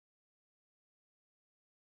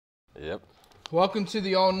Yep. Welcome to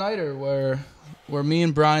the all-nighter where me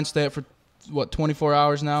and Brian stay up for, 24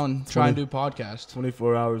 hours now and try and do podcast.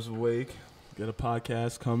 24 hours awake, get a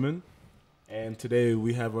podcast coming. And today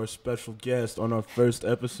we have our special guest on our first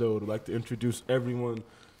episode. I'd like to introduce everyone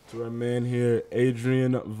to our man here,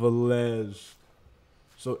 Adrian Velez.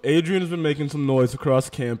 So Adrian has been making some noise across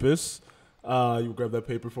campus. You grab that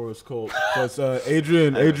paper for us, Colt. So it's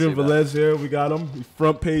Adrian Velez here. We got him.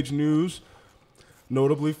 Front page news,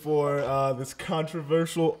 notably for this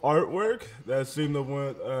controversial artwork that seemed to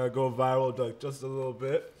go viral like just a little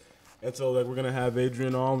bit. And so we're gonna have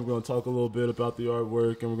Adrian on. We're gonna talk a little bit about the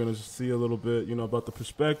artwork, and we're gonna see a little bit, about the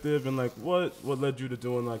perspective and what led you to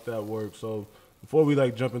doing that work. So before we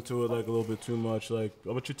jump into it a little bit too much, how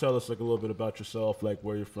about you tell us a little bit about yourself,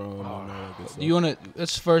 where you're from, and all that good stuff. You wanna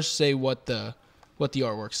let's first say what the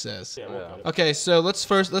artwork says. Yeah. Okay, so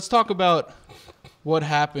let's talk about what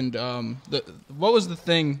happened. What was the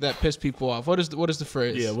thing that pissed people off? What is the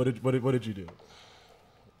phrase? Yeah. What did you do?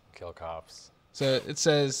 Kill cops. So it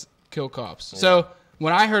says kill cops. Yeah. So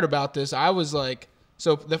when I heard about this, I was like,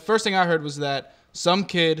 so the first thing I heard was that some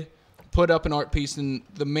kid put up an art piece in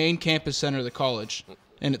the main campus center of the college,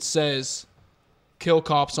 and it says kill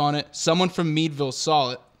cops on it. Someone from Meadville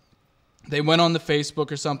saw it. They went on the Facebook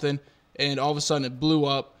or something, and all of a sudden it blew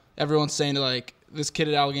up. Everyone's saying this kid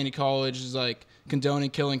at Allegheny College is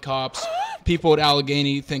condoning killing cops. People at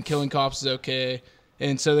Allegheny think killing cops is okay.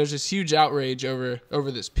 And so there's this huge outrage over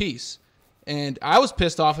this piece. And I was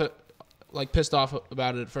pissed off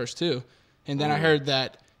about it at first too. And then I heard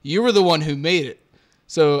that you were the one who made it.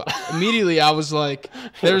 So immediately I was like,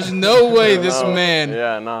 there's no way this man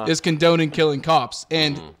is condoning killing cops.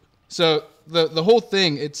 And so the whole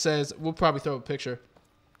thing, it says, we'll probably throw a picture,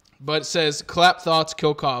 but it says clap thoughts,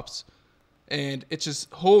 kill cops. And it's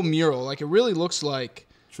just whole mural. It really looks like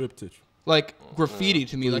Triptych. Graffiti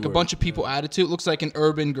to me. A bunch of people added to it. It looks like an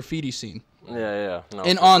urban graffiti scene. Yeah. No,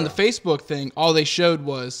 and on the Facebook thing, all they showed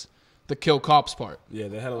was the kill cops part. Yeah,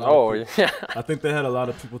 they had a lot of people, I think they had a lot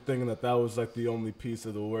of people thinking that was the only piece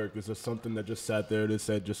of the work. Is there something that just sat there that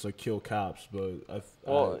said just kill cops? But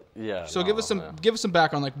So give us some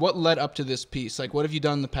background. What led up to this piece? What have you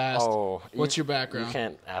done in the past? What's your background? You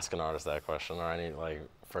can't ask an artist that question or any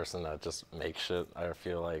person that just makes shit. I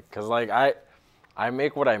feel because I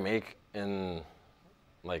make what I make in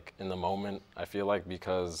the moment. I feel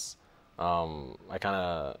because I kind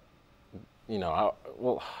of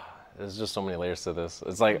there's just so many layers to this.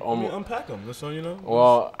 It's unpack them. That's all you know.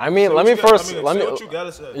 Well, let me what you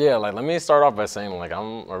gotta say. Yeah, let me start off by saying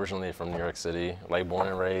I'm originally from New York City, born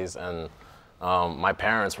and raised, and my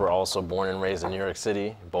parents were also born and raised in New York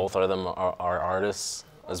City. Both of them are artists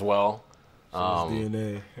as well.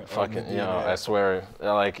 DNA. Fucking, I swear,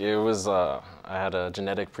 it was. I had a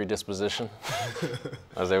genetic predisposition,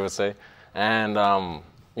 as they would say, and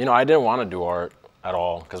I didn't want to do art at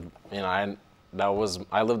all because I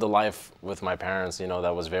lived a life with my parents,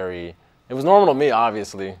 that was it was normal to me,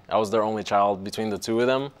 obviously. I was their only child between the two of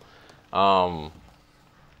them.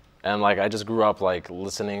 And I just grew up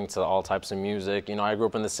listening to all types of music. I grew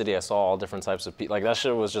up in the city. I saw all different types of people. That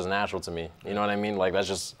shit was just natural to me. You know what I mean? That's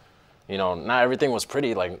just, not everything was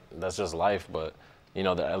pretty. That's just life. But,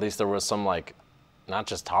 at least there was some not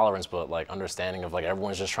just tolerance, but understanding of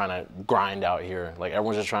everyone's just trying to grind out here.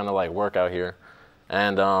 Everyone's just trying to work out here.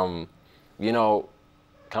 And,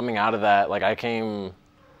 coming out of that, I came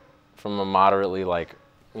from a moderately,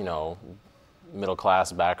 middle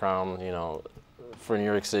class background, for New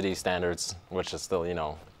York City standards, which is still,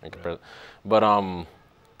 but,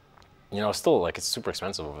 still, it's super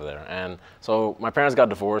expensive over there. And so my parents got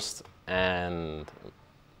divorced, and,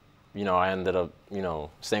 I ended up,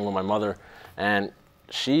 staying with my mother. And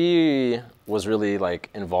she was really,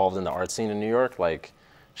 involved in the art scene in New York.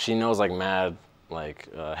 She knows, mad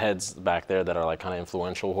heads back there that are kind of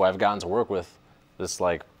influential, who I've gotten to work with this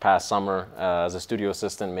past summer as a studio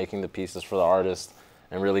assistant, making the pieces for the artist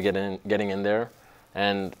and really getting in there.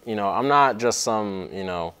 And I'm not just some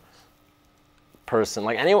person,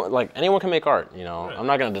 anyone can make art, Right. I'm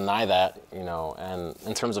not gonna deny that, and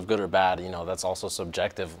in terms of good or bad, that's also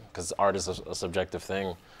subjective because art is a subjective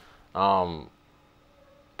thing.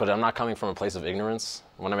 But I'm not coming from a place of ignorance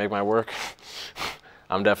when I make my work.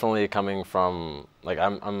 I'm definitely coming from,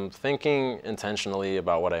 I'm thinking intentionally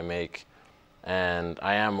about what I make, and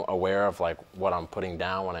I am aware of, what I'm putting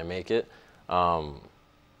down when I make it, but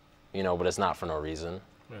it's not for no reason,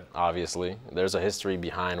 right. Obviously. There's a history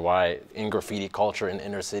behind why in graffiti culture in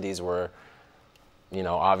inner cities where,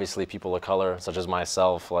 obviously people of color, such as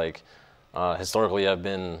myself, historically I've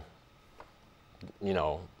been,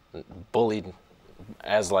 bullied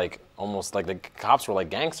as like almost like the cops were like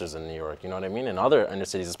gangsters in New York. You know what I mean? In other inner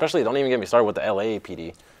cities, especially. Don't even get me started with the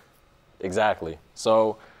LAPD. Exactly.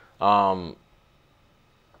 So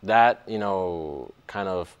that, you know, kind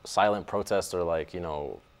of silent protest, or like, you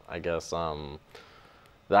know, I guess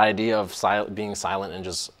the idea of being silent and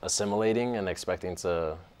just assimilating and expecting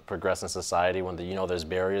to progress in society when you know there's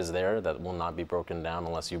barriers there that will not be broken down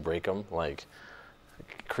unless you break them, like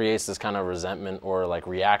creates this kind of resentment or like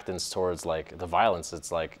reactance towards like the violence.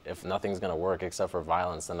 It's like, if nothing's gonna work except for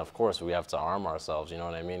violence, then of course we have to arm ourselves, you know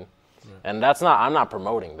what I mean? Right. And I'm not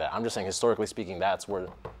promoting that. I'm just saying, historically speaking, that's where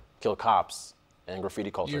kill cops and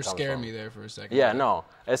graffiti culture comes from. You're scaring me there for a second. Yeah, no.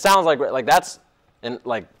 It sounds like that's, and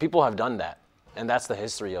like people have done that, and that's the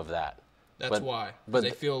history of that. That's why. But they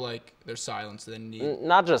feel like there's silence they need.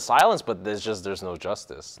 Not just silence, but there's no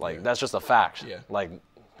justice. Like that's just a fact. Yeah. Like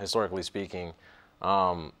historically speaking.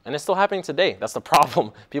 And it's still happening today. That's the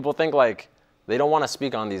problem. People think like they don't want to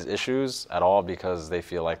speak on these issues at all because they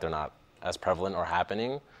feel like they're not as prevalent or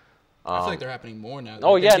happening. I feel like they're happening more now.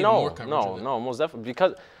 Oh yeah, no, most definitely,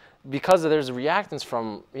 because there's reactance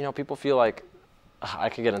from, you know, people feel like, I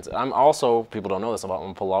could get into. I'm also, people don't know this about,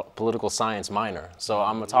 I'm a political science minor, so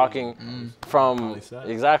I'm talking from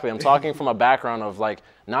exactly. I'm talking from a background of like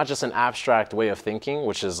not just an abstract way of thinking,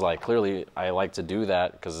 which is like clearly I like to do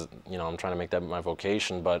that because, you know, I'm trying to make that my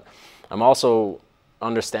vocation, but I'm also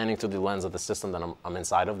understanding through the lens of the system that I'm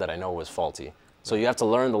inside of, that I know was faulty. So you have to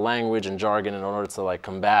learn the language and jargon in order to like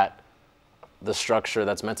combat the structure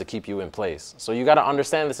that's meant to keep you in place. So you got to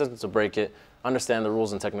understand the system to break it, understand the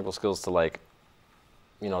rules and technical skills to like,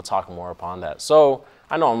 you know, talk more upon that. So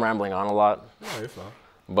I know I'm rambling on a lot. No, you're fine.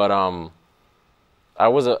 But I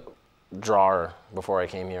was a drawer before I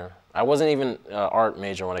came here. I wasn't even an art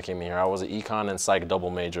major when I came here. I was an econ and psych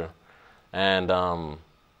double major, and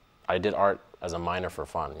I did art as a minor for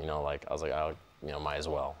fun. You know, like I was like, you know, might as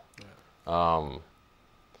well. Yeah.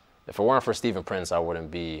 If it weren't for Stephen Prince, I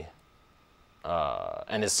wouldn't be.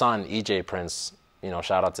 And his son EJ Prince, you know,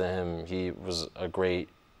 shout out to him. He was a great,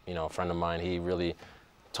 you know, friend of mine. He really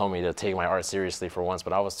told me to take my art seriously for once,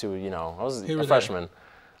 but I was too, you know, I was a freshman.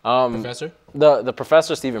 Professor? The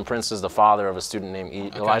professor, Stephen Prince, is the father of a student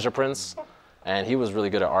named Elijah Prince, and he was really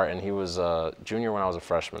good at art, and he was a junior when I was a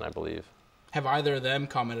freshman, I believe. Have either of them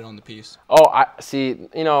commented on the piece? Oh, I see,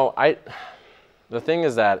 you know, the thing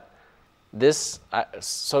is that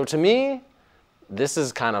so to me, this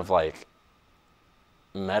is kind of like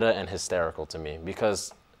meta and hysterical to me,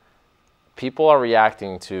 because people are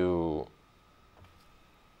reacting to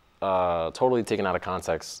totally taken out of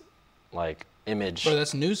context, like image. But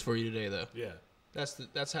that's news for you today, though. Yeah.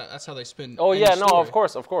 That's how they spin. Oh yeah, no, of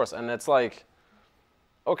course, and it's like,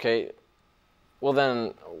 okay, well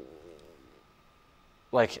then,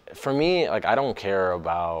 like for me, like I don't care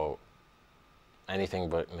about anything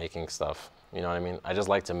but making stuff. You know what I mean? I just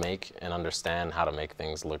like to make and understand how to make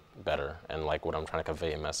things look better, and like what I'm trying to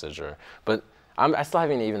convey a message. But I still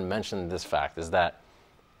haven't even mentioned this fact, is that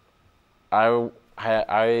I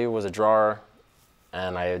was a drawer,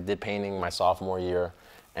 and I did painting my sophomore year,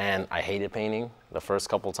 and I hated painting the first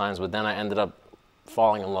couple times, but then I ended up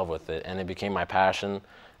falling in love with it, and it became my passion.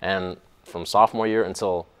 And from sophomore year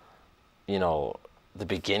until, you know, the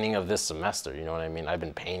beginning of this semester, you know what I mean, I've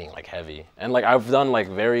been painting like heavy, and like I've done like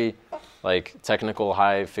very like technical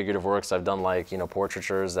high figurative works. I've done like, you know,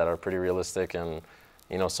 portraitures that are pretty realistic, and,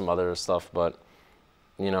 you know, some other stuff. But,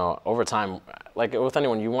 you know, over time, like with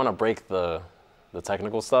anyone, you want to break the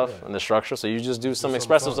technical stuff and the structure, so you just do some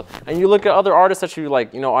expressive stuff, and you look at other artists that you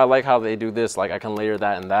like, you know, I like how they do this, like I can layer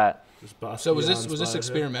that and that. So was this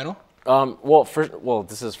experimental? Well,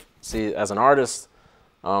 this is, see, as an artist,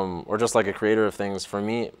 or just like a creator of things, for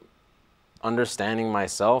me, understanding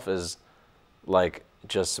myself is like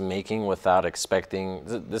just making without expecting.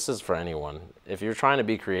 This is for anyone. If you're trying to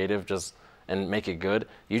be creative and make it good,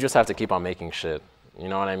 you just have to keep on making shit. You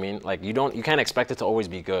know what I mean? Like you can't expect it to always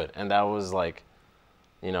be good. And that was like,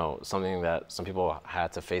 you know, something that some people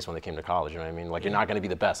had to face when they came to college. You know what I mean? Like you're not going to be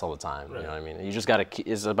the best all the time. Right. You know what I mean? You just got to.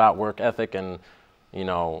 It's about work ethic and, you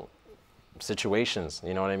know, situations.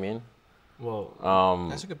 You know what I mean? Well,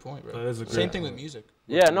 that's a good point, bro. That is a great Same thing point. with music.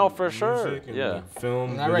 Yeah, no, for sure. Yeah.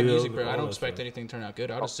 Film. When I write video, music, bro, I don't all expect that anything to turn out good.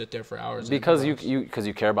 I'll just sit there for hours. Because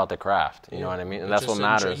you care about the craft. You know what I mean? And that's what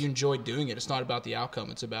matters. You enjoy doing it. It's not about the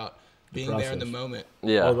outcome. It's about being there in the moment.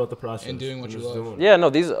 Yeah. All about the process. And doing what you love. Yeah, no,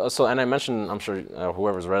 these. So, and I mentioned, I'm sure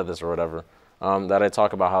whoever's read this or whatever, that I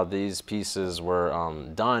talk about how these pieces were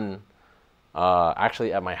done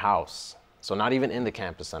actually at my house. So not even in the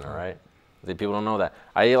campus center, right? The people don't know that.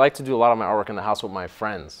 I like to do a lot of my artwork in the house with my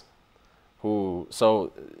friends.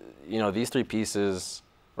 So, you know, these three pieces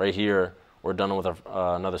right here were done with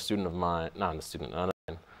another student of mine, not a student,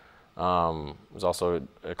 who's also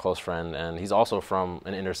a close friend, and he's also from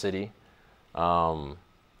an inner city.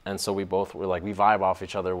 And so we both were like, we vibe off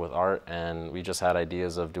each other with art, and we just had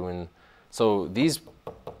ideas of doing. So these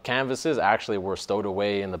canvases actually were stowed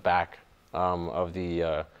away in the back of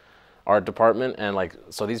the art department, and like,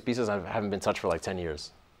 so these pieces haven't been touched for like 10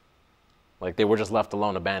 years. Like they were just left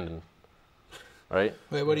alone, abandoned, right?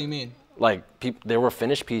 Wait, what do you mean? Like they were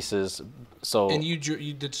finished pieces, so. And you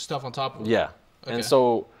did stuff on top of it? Yeah, okay. And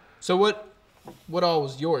so. So what all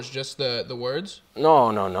was yours? Just the words?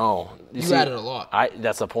 No. You see, added a lot.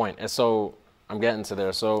 That's the point. And so I'm getting to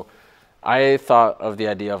there. So I thought of the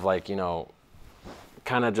idea of like,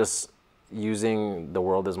 kind of just using the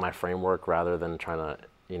world as my framework rather than trying to,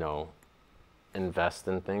 invest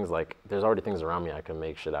in things. Like there's already things around me I can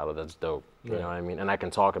make shit out of that's dope. You know what I mean? And I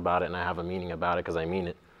can talk about it and I have a meaning about it because I mean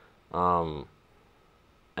it. And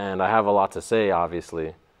I have a lot to say,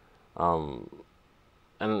 obviously.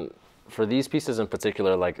 And for these pieces in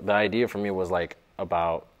particular, like the idea for me was like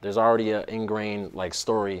about there's already an ingrained like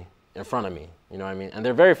story in front of me, you know what I mean? And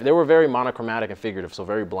they were very monochromatic and figurative, so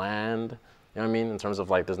very bland, you know what I mean? In terms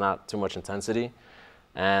of like there's not too much intensity.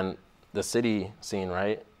 And the city scene,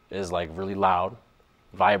 right, is like really loud,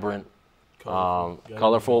 vibrant,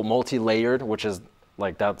 colorful, multi-layered, which is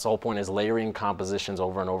like that's the whole point, is layering compositions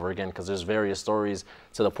over and over again, because there's various stories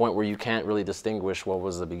to the point where you can't really distinguish what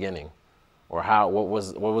was the beginning. Or what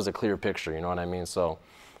was a clear picture, you know what I mean? So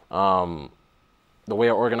the way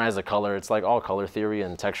I organize the color, it's like all color theory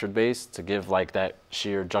and textured based to give like that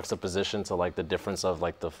sheer juxtaposition to like the difference of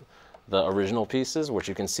like the original pieces, which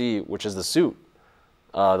you can see, which is the suit.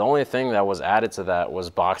 The only thing that was added to that was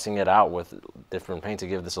boxing it out with different paint to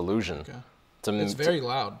give this illusion. Okay. It's very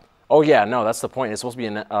loud. Oh yeah, no, that's the point. It's supposed to be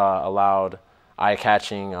a loud,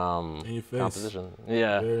 eye-catching composition.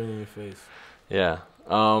 Yeah. Very in your face. Yeah.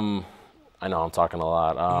 I know I'm talking a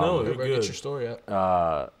lot. No, you're good. Get your story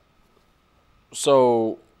out.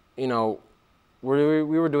 So, we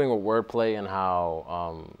were doing a wordplay and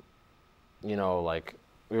how, like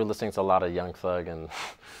we were listening to a lot of Young Thug and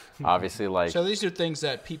obviously like. So these are things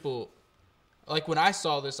that people, like when I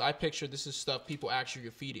saw this, I pictured this is stuff people actually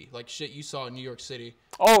graffiti, like shit you saw in New York City.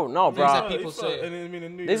 Oh no, bro! That people say. And I mean,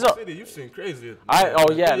 in New York City, you've seen crazy.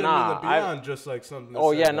 Beyond just like something.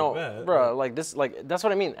 Oh yeah, no, like that. bro. Like this, like that's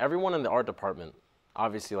what I mean. Everyone in the art department,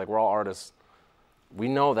 obviously, like we're all artists. We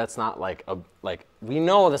know that's not we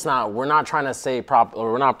know that's not. We're not trying to say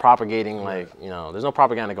or we're not propagating there's no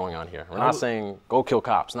propaganda going on here. We're not saying go kill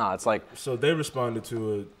cops. No, it's like. So they responded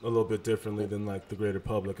to it a little bit differently than like the greater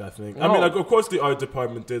public, I think. No. I mean, like of course the art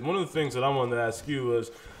department did. One of the things that I wanted to ask you was,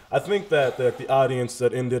 I think that the audience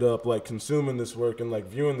that ended up like consuming this work and like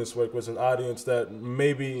viewing this work was an audience that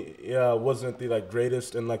maybe wasn't the like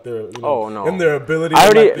greatest in like their in their ability,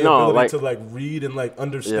 to like read and like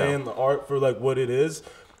understand the art for like what it is.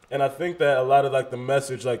 And I think that a lot of like the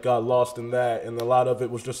message like got lost in that, and a lot of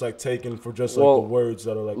it was just like taken for just like the words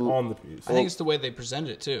that are like on the piece. I think it's the way they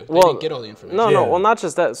presented it too. They didn't get all the information. No, well, not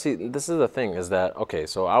just that. See, this is the thing is that okay.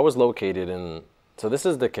 So I was located in. So this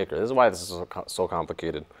is the kicker. This is why this is so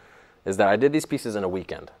complicated. Is that I did these pieces in a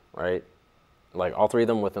weekend, right? Like all three of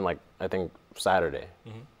them within like I think Saturday.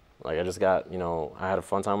 Mm-hmm. Like I just got I had a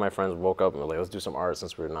fun time with my friends. Woke up and we're like, let's do some art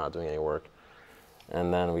since we're not doing any work.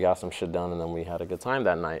 And then we got some shit done, and then we had a good time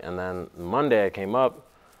that night. And then Monday I came up,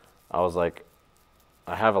 I was like,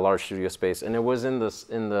 I have a large studio space, and it was in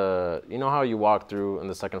the how you walk through in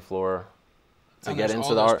the second floor to get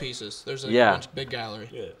into the art pieces. There's a bunch, big gallery.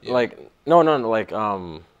 Yeah. Like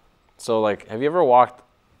so like have you ever walked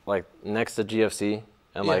like next to GFC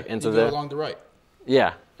and like into you there? Go along the right.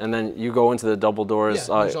 Yeah, and then you go into the double doors.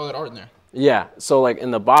 Yeah, there's all that art in there. Yeah, so like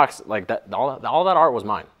in the box, like that, all that art was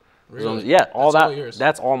mine. Really? Yeah, all yours.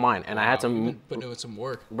 That's all mine, and I had to. You've been putting in some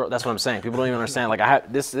work, bro. That's what I'm saying. People don't even understand. Like I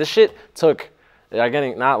had this shit took.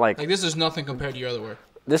 Getting not like this is nothing compared to your other work.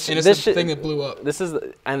 This shit, thing that blew up. This is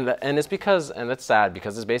and it's because that's sad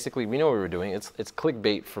because it's basically we know what we were doing. It's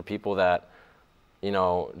clickbait for people that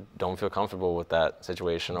don't feel comfortable with that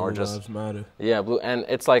situation or Blue just lives matter. Yeah, blue and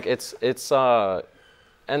it's like it's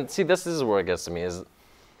and see this is where it gets to me is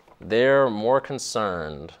they're more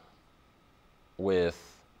concerned with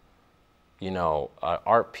an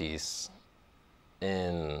art piece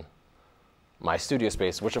in my studio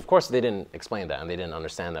space, which of course they didn't explain that and they didn't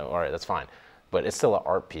understand that. All right, that's fine, but it's still an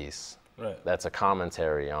art piece. Right. That's a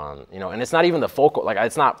commentary on, and it's not even the focal, like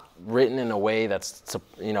it's not written in a way that's to,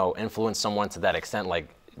 influence someone to that extent, like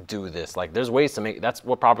do this. Like there's ways to make, that's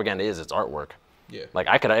what propaganda is, it's artwork. Yeah. Like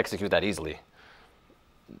I could execute that easily.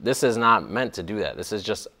 This is not meant to do that. This is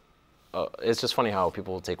just, it's just funny how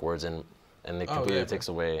people take words and and it completely takes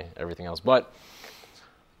away everything else. But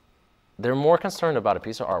they're more concerned about a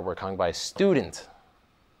piece of artwork hung by a student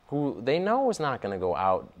who they know is not going to go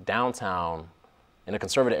out downtown in a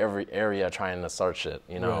conservative area trying to start shit,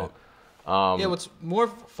 you know? Right. Yeah, what's more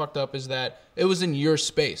fucked up is that it was in your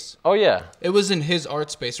space. Oh, yeah. It was in his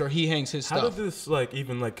art space where he hangs his stuff. How did this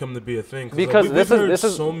even come to be a thing? Because we've heard this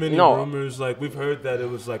is so many rumors. Like we've heard that it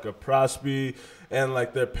was like a prosby, and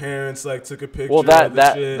like their parents like took a picture. Well, of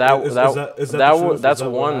the shit.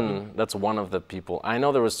 that's one of the people. I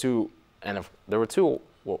know there was two, and if there were two,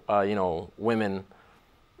 women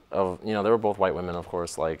of they were both white women, of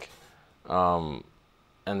course, like, and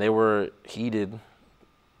they were heated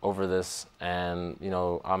over this, and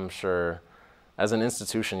I'm sure as an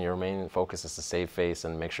institution your main focus is to save face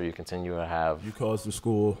and make sure you continue to have. You caused the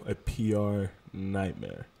school a PR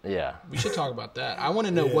nightmare. Yeah, we should talk about that. I want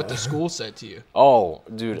to know what the school said to you. Oh,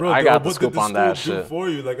 dude, Bro, I got the scoop on that shit. What did the school do for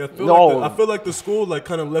you? Like I feel like the school like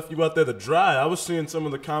kind of left you out there to dry. I was seeing some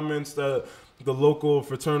of the comments that the local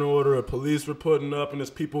fraternal order of police were putting up, and there's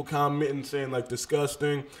people commenting saying like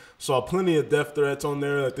disgusting. Saw plenty of death threats on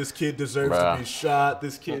there, like this kid deserves to be shot,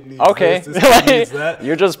 this kid needs this kid needs that.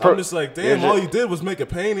 I'm just like, damn, all you did was make a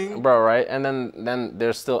painting. Bro, right? And then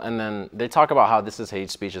there's still, and then they talk about how this is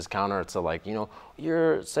hate speech is counter to like,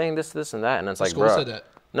 you're saying this, and that, and it's like, bro. The school said that?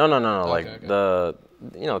 No. Okay.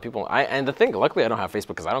 The people. And the thing, luckily I don't have Facebook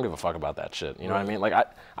because I don't give a fuck about that shit. You know what I mean? Like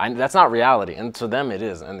I that's not reality, and to them it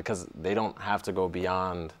is, and because they don't have to go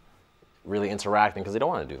beyond really interacting because they don't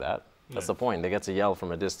want to do that. That's the point. They get to yell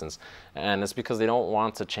from a distance, and it's because they don't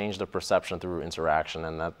want to change the perception through interaction,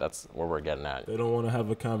 and that's where we're getting at. They don't want to have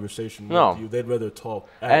a conversation with you. They'd rather talk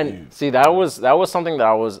at you. And see, that was something that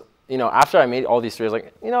I was, after I made all these theories,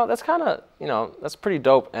 like, that's kind of, that's pretty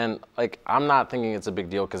dope, and like I'm not thinking it's a big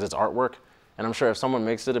deal because it's artwork, and I'm sure if someone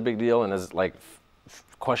makes it a big deal and is like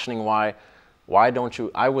questioning why don't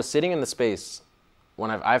you? I was sitting in the space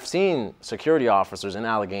when I've seen security officers in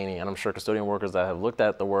Allegheny, and I'm sure custodian workers that have looked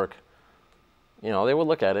at the work. They would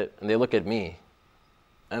look at it, and they look at me,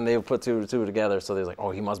 and they would put two together, so they're like, oh,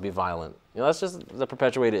 he must be violent. That's just the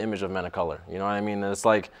perpetuated image of men of color. You know what I mean? And it's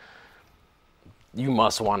like, you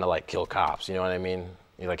must want to, like, kill cops. You know what I mean?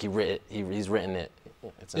 Like, he's written it.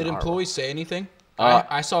 Did employees say anything?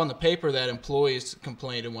 I saw in the paper that employees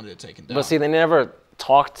complained and wanted it taken down. But see, they never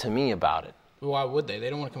talked to me about it. Why would they? They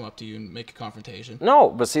don't want to come up to you and make a confrontation. No,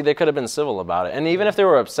 but see, they could have been civil about it. And even if they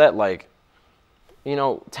were upset, like,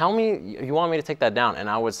 tell me you want me to take that down, and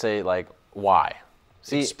I would say like, why?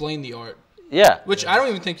 See, explain the art. Yeah. Which I don't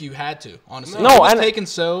even think you had to, honestly. No, it was taken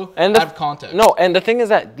out of context. No, and the thing is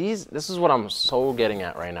that this is what I'm so getting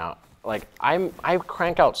at right now. Like I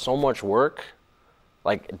crank out so much work,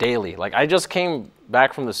 like daily. Like I just came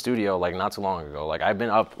back from the studio like not too long ago. Like I've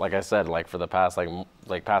been up, like I said, like for the past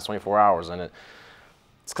past 24 hours, and it's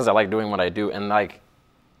because I like doing what I do, and like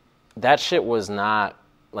that shit was not.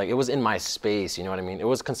 Like, it was in my space, you know what I mean? It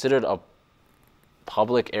was considered a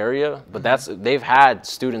public area, but they've had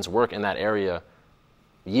students work in that area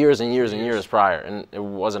years and years and years prior, and it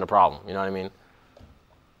wasn't a problem, you know what I mean?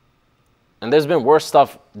 And there's been worse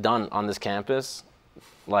stuff done on this campus,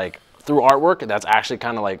 like, through artwork that's actually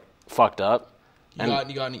kind of, like, fucked up. You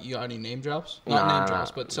got any name drops? Not name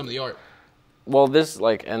drops, but some of the art. Well, this,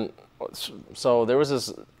 like, and so there was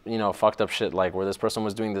this, fucked up shit, like, where this person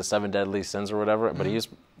was doing the 7 deadly sins or whatever, but he was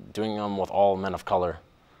doing them with all men of color,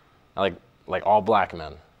 like all black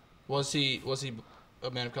men. Was he a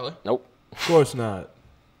man of color? Nope. Of course not.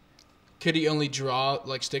 Could he only draw,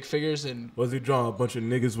 like, stick figures? And was he drawing a bunch of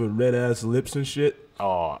niggas with red-ass lips and shit?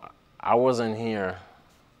 Oh, I wasn't here.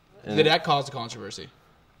 Did that cause a controversy?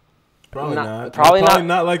 Probably not. Probably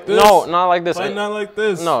not like this. No, not like this. Probably not like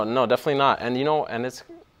this. No, definitely not. And and it's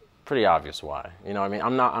pretty obvious why. You know what I mean?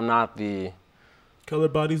 I'm not the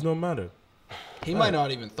colored bodies don't matter. He might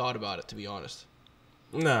not even thought about it, to be honest.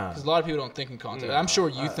 Nah. Because a lot of people don't think in context. I'm sure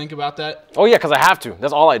you think about that. Oh yeah, because I have to.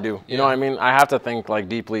 That's all I do. You know what I mean? I have to think like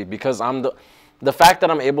deeply because I'm the fact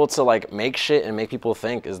that I'm able to like make shit and make people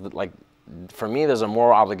think is that, like, for me there's a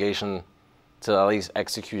moral obligation to at least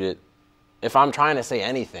execute it. If I'm trying to say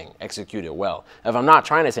anything, execute it well. If I'm not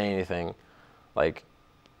trying to say anything, like,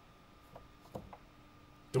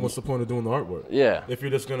 then what's the point of doing the artwork? Yeah. If you're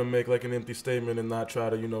just gonna make like an empty statement and not try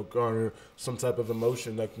to, garner some type of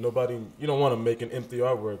emotion, like you don't want to make an empty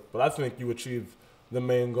artwork. But I think you achieved the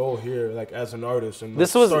main goal here, like as an artist, and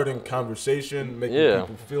starting conversation, making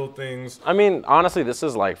people feel things. I mean, honestly, this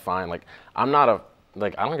is like fine. Like, I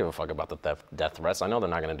don't give a fuck about the death threats. I know they're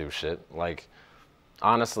not gonna do shit. Like,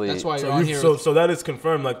 honestly, That's why you're So on you here. so that is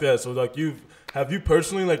confirmed like that. So like have you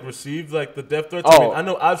personally like received like the death threats? Oh. I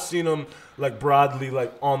know I've seen them like broadly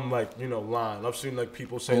like on like line. I've seen like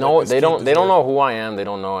people say no, like, they don't know who I am. They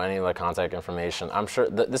don't know any like contact information. I'm sure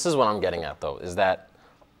this is what I'm getting at though, is that,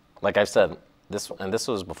 like I've said, this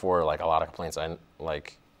was before like a lot of complaints.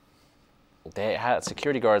 They had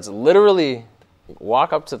security guards literally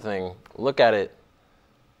walk up to the thing, look at it,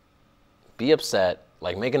 be upset,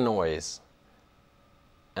 like make a noise,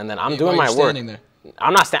 and then I'm doing my work. Standing there.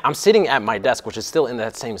 I'm not I'm sitting at my desk, which is still in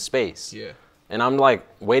that same space. Yeah. And I'm like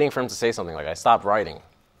waiting for him to say something. Like I stopped writing,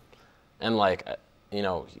 and like he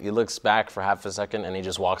looks back for half a second and he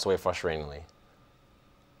just walks away frustratingly.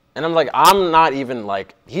 And I'm like, I'm not even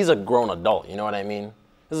like, he's a grown adult. You know what I mean?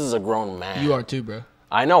 This is a grown man. You are too, bro.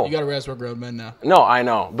 I know. You got to rest for grown men now. No, I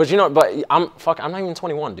know. But I'm not even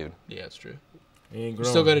 21, dude. Yeah, it's true. He ain't You grown.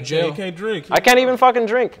 still go to jail. He can't drink. I can't even fucking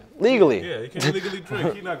drink legally. Yeah, he can't legally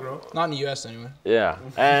drink. He not grown. Not in the U.S. anyway. Yeah.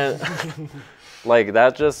 And like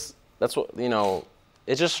that's what,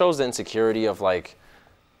 it just shows the insecurity of like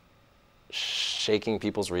shaking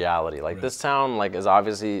people's reality. Like this town like is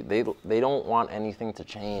obviously, they don't want anything to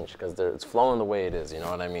change because it's flowing the way it is, you know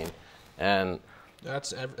what I mean? And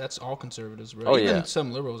that's all conservatives, bro. Oh, Even yeah.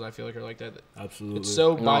 some liberals, I feel like, are like that. Absolutely. It's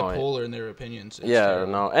so No, bipolar in their opinions. It's yeah,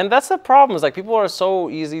 terrible. no. And that's the problem, is like people are so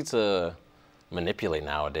easy to manipulate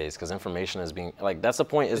nowadays because information is being, like, that's the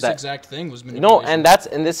point, is This that exact thing was manipulation. no,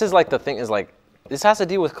 and this is like the thing is like, this has to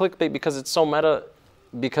deal with clickbait because it's so meta,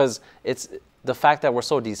 because it's the fact that we're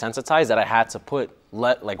so desensitized that I had to put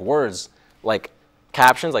like words, like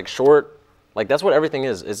captions, like short, like that's what everything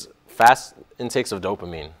is fast intakes of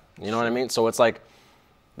dopamine. You know what I mean? So it's like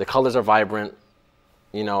the colors are vibrant,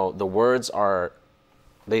 the words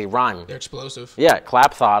they rhyme. They're explosive. Yeah,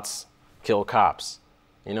 clap thoughts, kill cops.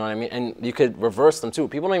 You know what I mean? And you could reverse them too.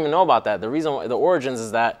 People don't even know about that. The reason why, the origins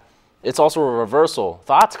is that it's also a reversal.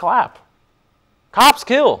 Thoughts clap. Cops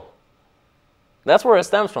kill. That's where it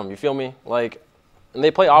stems from, you feel me? Like, and they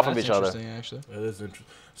play off of That's each other. interesting, actually. That is interesting.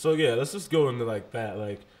 So yeah, let's just go into like that.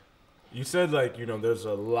 Like you said, like there's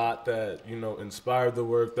a lot that inspired the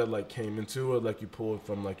work that like came into it. Like you pulled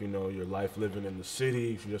from like your life living in the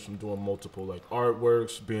city, just from doing multiple like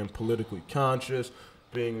artworks, being politically conscious,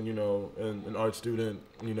 being an art student,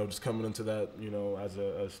 just coming into that as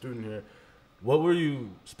a student here. What were you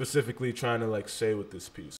specifically trying to like say with this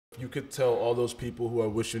piece? If you could tell all those people who are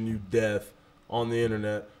wishing you death on the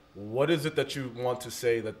internet, what is it that you want to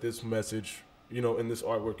say that this message, in this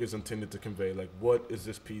artwork is intended to convey? Like, what is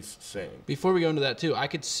this piece saying? Before we go into that, too, I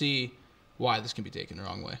could see why this can be taken the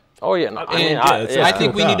wrong way. Oh, yeah. No, I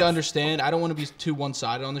think we need to cops. understand. I don't want to be too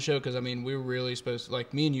one-sided on the show because, I mean, we're really supposed to,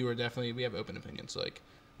 like, me and you are definitely, we have open opinions. Like,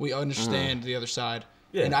 we understand the other side.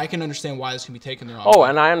 Yeah. And I can understand why this can be taken the wrong way. Oh,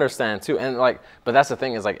 and I understand too. And like, but that's the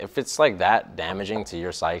thing is like, if it's like that damaging to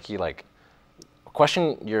your psyche, like,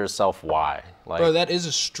 question yourself why. Like, Bro, that is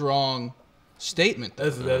a strong statement. Though.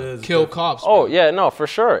 That is Kill cops. oh bro. yeah, no, for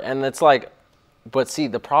sure. And it's like, but see,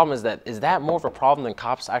 the problem is that more of a problem than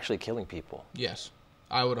cops actually killing people? Yes.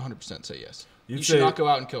 I would 100% say yes. You'd You say- should not go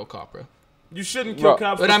out and kill a cop, bro. You shouldn't kill Bro,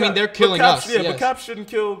 cops. but I mean, they're killing cops, us, Yeah, yes. but cops shouldn't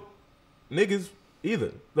kill niggas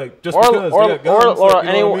either. Like just Or because they got guns, or like,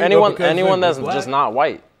 you know what I mean? But because anyone they're that's black. just not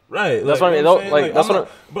white. Right. That's like, what I mean. you know what I'm Like, saying? that's I'm what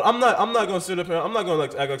not, but I'm not gonna sit up here. I'm not gonna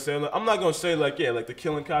like act like saying. Like, I'm not gonna say like like the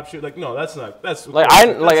killing cop shit. Like no, that's not. That's Like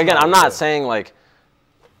again, I'm not saying like,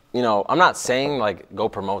 I'm not saying like go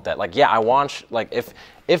promote that. Like yeah, I want like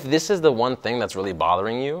if this is the one thing that's really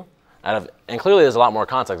bothering you, and clearly there's a lot more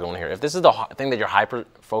context going here. If this is the thing that you're hyper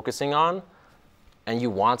focusing on, and you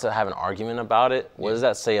want to have an argument about it, what does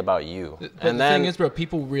that say about you? But And the then thing is, bro,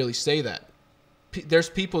 people really say that. There's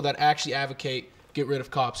people that actually advocate get rid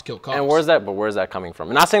of cops, kill cops. and where's that coming from?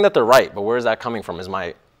 I'm not saying that they're right, but where is that coming from? Is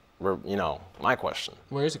my question.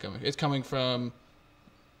 Where is it coming? It's coming from,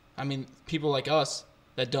 I mean, people like us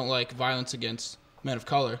that don't like violence against men of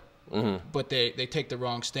color, but they take the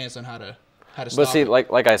wrong stance on how to stop But see, it.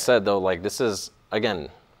 like I said though, like this is again,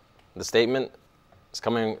 the statement is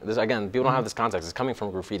coming. This again, people don't have this context. It's coming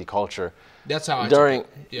from graffiti culture. That's how I during, took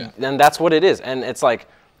it. Yeah. and that's what it is. And it's like,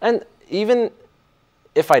 and even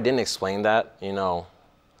if I didn't explain that,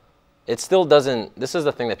 it still doesn't. This is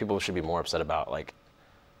the thing that people should be more upset about. Like,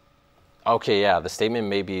 okay, yeah, the statement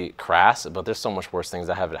may be crass, but there's so much worse things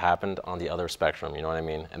that have happened on the other spectrum. You know what I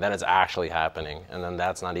mean? And that is actually happening, and then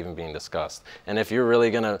that's not even being discussed. And if you're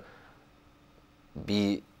really gonna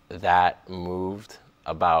be that moved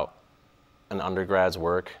about an undergrad's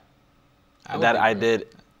work that I did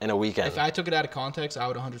in a weekend. If I took it out of context, I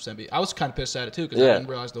would 100% be. I was kind of pissed at it too because Yeah. I didn't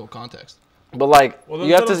realize the whole context. But like Well,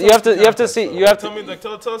 you have to tell me like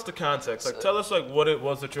tell us the context. Like tell us like what it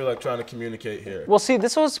was that you're like trying to communicate here. Well, see,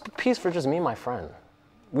 this was a piece for just me and my friend.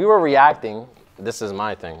 We were reacting. This is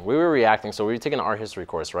my thing. We were reacting. So we were taking an art history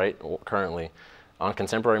course, right? Currently, on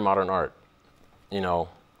contemporary modern art. You know,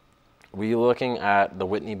 we looking at the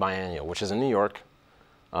Whitney Biennial, which is in New York.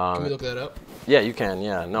 Can we look that up? Yeah, you can.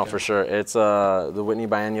 Yeah, no, for sure. It's the Whitney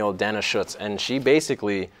Biennial, Dana Schutz, and she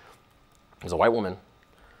basically was a white woman.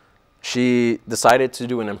 She decided to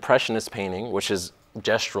do an impressionist painting, which is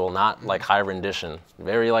gestural, not like high rendition.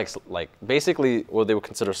 Very like basically what they would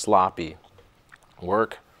consider sloppy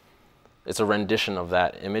work. It's a rendition of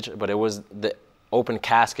that image, but it was the open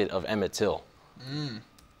casket of Emmett Till.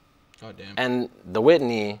 God damn. And the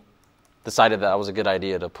Whitney decided that was a good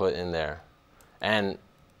idea to put in there. And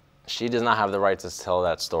she does not have the right to tell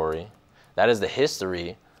that story. That is the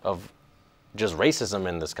history of just racism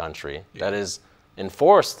in this country that is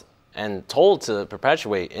enforced and told to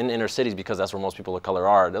perpetuate in inner cities because that's where most people of color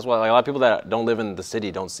are. That's why like, a lot of people that don't live in the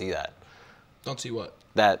city don't see that. Don't see what?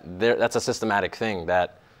 That's a systematic thing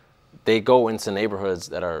that they go into neighborhoods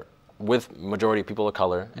that are with majority people of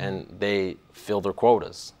color and they fill their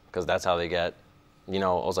quotas because that's how they get, you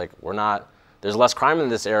know, I was like, there's less crime in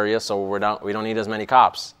this area, so we don't need as many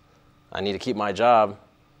cops. I need to keep my job.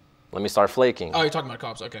 Let me start flaking. Oh, you're talking about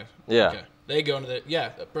cops. Okay. Yeah. Okay. They go into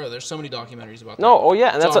bro, there's so many documentaries about that. No, oh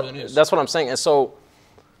yeah, and It's that's what I'm saying. And so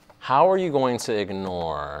how are you going to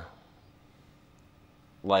ignore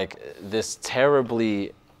like this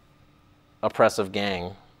terribly oppressive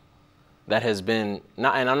gang that has been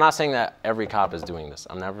not, and I'm not saying that every cop is doing this.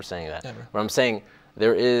 I'm never saying that. Never. But I'm saying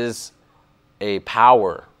there is a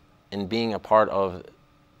power in being a part of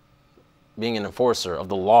being an enforcer of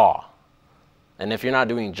the law. And if you're not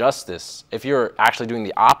doing justice, if you're actually doing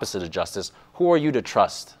the opposite of justice, who are you to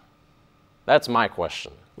trust? That's my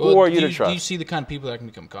question. Well, who are you to trust? Do you see the kind of people that can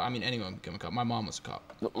become a cop? I mean, anyone can become a cop. My mom was a cop.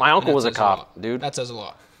 My uncle was a says cop, lot. dude. That says a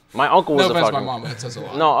lot. My uncle was No a offense to fucking... my mom, but that says a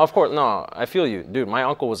lot. No, of course, no. I feel you. Dude, my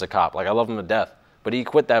uncle was a cop. Like, I love him to death. But he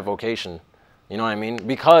quit that vocation. You know what I mean?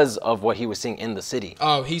 Because of what he was seeing in the city.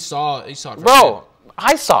 Oh, he saw it. Bro,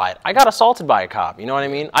 I saw it. I got assaulted by a cop. You know what I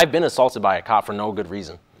mean? I've been assaulted by a cop for no good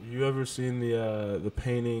reason. You ever seen the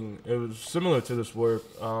painting? It was similar to this work.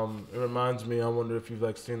 It reminds me. I wonder if you've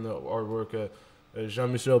like seen the artwork of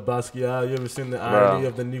Jean-Michel Basquiat. You ever seen the irony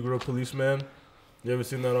of the Negro policeman? You ever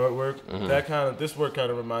seen that artwork? Mm-hmm. This work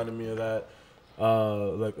kind of reminded me of that,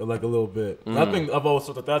 like a little bit. I think I've always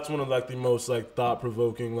thought that that's one of like the most like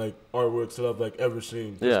thought-provoking like artworks that I've like ever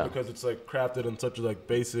seen. Just because it's like crafted in such a like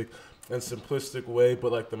basic and simplistic way,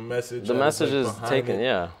 but like the message. The message is taken.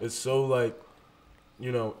 It's so like,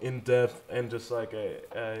 you know, in depth and just like I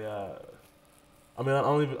mean, I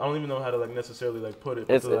don't even know how to like necessarily like put it.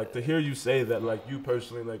 But to hear you say that like you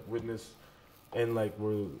personally like witnessed and like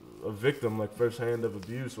were a victim like firsthand of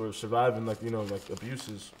abuse or surviving like, you know, like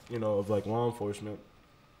abuses, you know, of like law enforcement.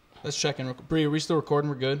 Let's check in. Bree, are we still recording?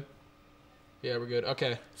 We're good? Yeah, we're good.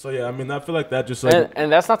 Okay. So yeah, I mean, I feel like that just like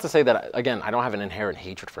and that's not to say that, again, I don't have an inherent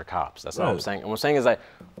hatred for cops. That's not what I'm saying. What I'm saying is like,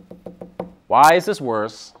 why is this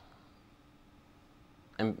worse?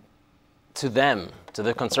 And to them, to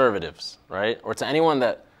the conservatives, right? Or to anyone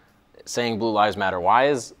that saying Blue Lives Matter, why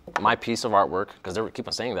is my piece of artwork, because they keep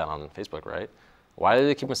on saying that on Facebook, right? Why do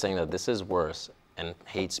they keep on saying that this is worse and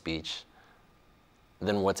hate speech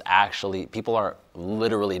than what's actually, people are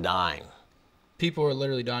literally dying. People are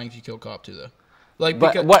literally dying if you kill a cop too, though. Like,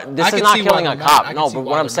 but what, this is not killing a cop. No, but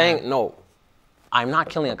what I'm saying, no, I'm not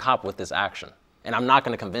killing a cop with this action. And I'm not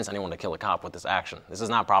going to convince anyone to kill a cop with this action. This is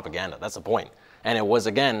not propaganda. That's the point. And it was,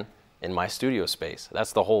 again, in my studio space.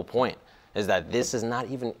 That's the whole point, is that this is not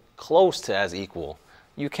even close to as equal.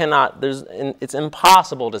 You cannot, it's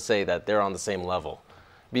impossible to say that they're on the same level.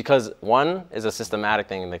 Because one is a systematic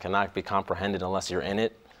thing that cannot be comprehended unless you're in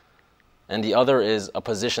it. And the other is a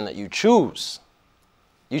position that you choose.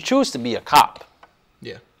 You choose to be a cop.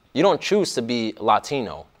 Yeah. You don't choose to be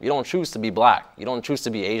Latino. You don't choose to be black. You don't choose to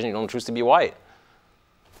be Asian. You don't choose to be white.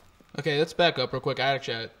 Okay, let's back up real quick.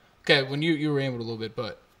 Okay, when you rambled a little bit,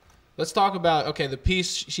 but let's talk about, okay, the piece,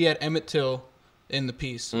 she had Emmett Till in the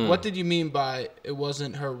piece. What did you mean by it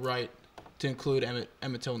wasn't her right to include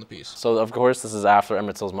Emmett Till in the piece? So, of course, this is after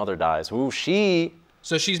Emmett Till's mother dies,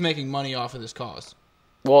 So she's making money off of this cause.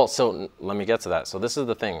 Well, so let me get to that. So this is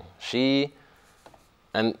the thing.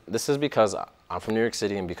 And this is because I'm from New York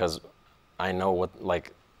City and because I know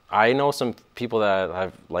I know some people that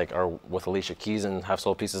are with Alicia Keys and have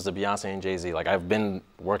sold pieces to Beyonce and Jay-Z. Like, I've been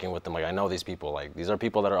working with them. Like, I know these people. Like, these are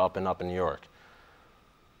people that are up in New York.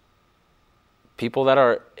 People that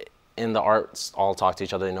are in the arts all talk to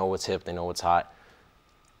each other. They know what's hip. They know what's hot.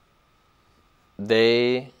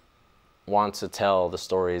 they want to tell the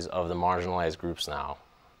stories of the marginalized groups now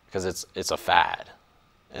because it's a fad.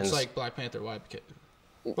 And It's like Black Panther. Why?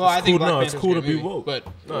 Well, I think Black it's Panther's cool to a be movie, woke. but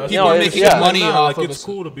No, people are making money off of it's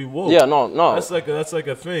cool to be woke. Yeah, no. That's like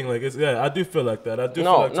a thing. Like I do feel like that. I do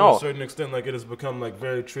No, feel like to no. a certain extent, like it has become like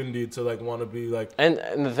very trendy to like want to be like. And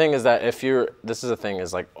the thing is that this is the thing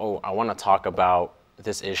is like, oh, I want to talk about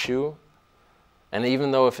this issue, and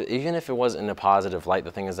even if it was in a positive light,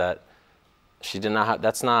 the thing is that she did not have.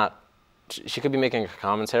 That's not. She could be making a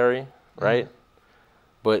commentary, right?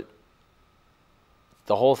 But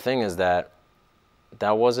the whole thing is that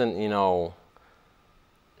wasn't,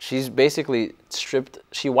 she's basically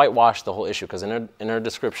she whitewashed the whole issue because in her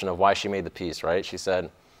description of why she made the piece, right, she said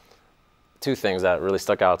two things that really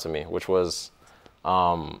stuck out to me, which was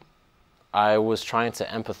I was trying to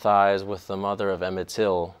empathize with the mother of Emmett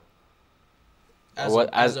Till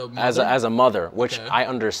as a mother, which Okay. I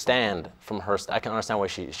understand from her. I can understand why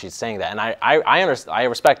she's saying that, and I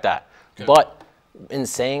respect that. Okay. But in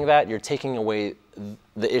saying that, you're taking away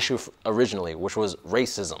the issue originally, which was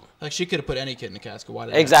racism. like she could have put any kid in a casket. Why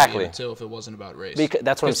did Exactly. Until if it wasn't about race? Because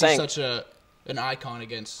that's what I'm saying. He's such an icon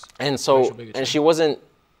against And racial so, bigotry. and she wasn't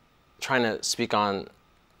trying to speak on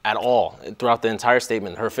at all throughout the entire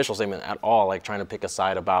statement, her official statement at all, like trying to pick a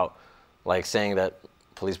side about, like saying that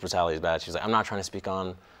police brutality is bad. She's like, I'm not trying to speak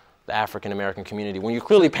on the African American community when you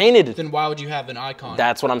clearly painted. Then why would you have an icon?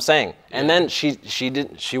 That's what I'm saying. And then she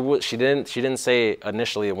didn't say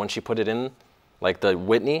initially when she put it in, like the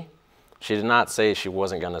Whitney, she did not say she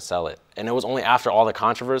wasn't gonna sell it. And it was only after all the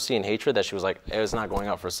controversy and hatred that she was like, it's not going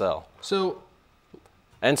up for sale. So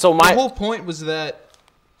And so the whole point was that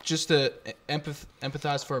just to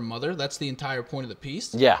empathize for her mother. That's the entire point of the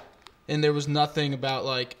piece. yeah. And there was nothing about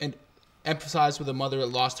like and emphasize with a mother that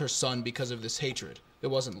lost her son because of this hatred. It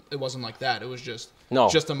wasn't like that. It was just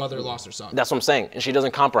a mother lost her son. That's what I'm saying. And she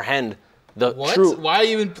doesn't comprehend the What? true. Why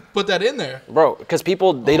even put that in there? Bro, because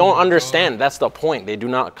people, they don't understand. That's the point. They do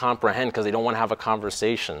not comprehend because they don't want to have a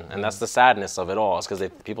conversation. And that's the sadness of it all, is because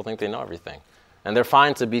people think they know everything. And they're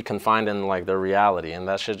fine to be confined in, like, their reality. And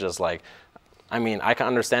that shit just, like, I mean, I can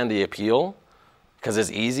understand the appeal because it's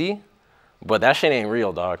easy, but that shit ain't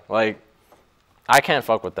real, dog. Like, I can't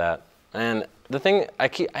fuck with that. And the thing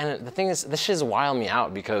is, this shit's wild me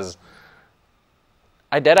out because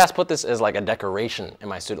I deadass put this as like a decoration in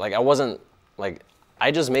my studio. Like I wasn't like,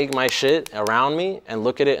 I just make my shit around me and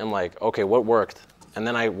look at it and like, okay, what worked? And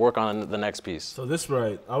then I work on the next piece. So this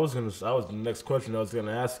right, the next question I was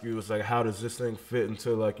gonna ask you was like, how does this thing fit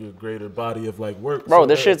into like your greater body of like work? Bro,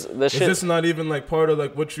 so, is this not even like part of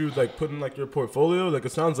like what you like put in like your portfolio? Like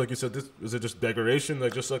it sounds like you said this, is it just decoration?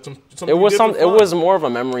 Like just like something It was more of a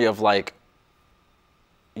memory of like,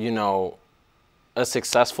 a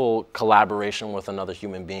successful collaboration with another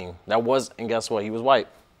human being. That was, and guess what? He was white.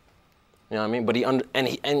 You know what I mean? But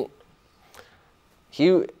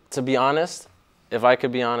he, to be honest, if I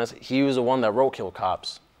could be honest, he was the one that wrote Kill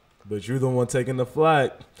Cops. But you're the one taking the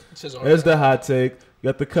flag. There's There's the hot take. You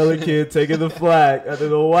got the colored kid taking the flag. After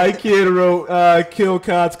the white kid wrote Kill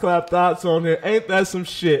Cops, clap thoughts on here. Ain't that some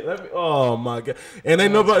shit? Oh my God. And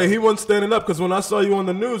ain't nobody, he wasn't standing up because when I saw you on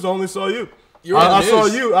the news, I only saw you. I saw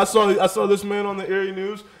you. I saw this man on the Erie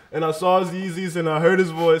News, and I saw his Yeezys, and I heard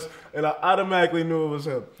his voice, and I automatically knew it was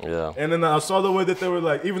him. Yeah. And then I saw the way that they were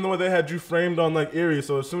like, even the way they had you framed on like Erie.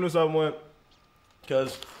 So as soon as I went,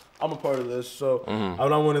 because I'm a part of this, so I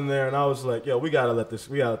went in there and I was like, yo, we gotta let this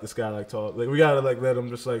guy like talk. Like we gotta like let him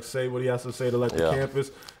just like say what he has to say to like the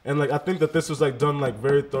campus. And like I think that this was like done like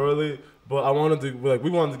very thoroughly. But we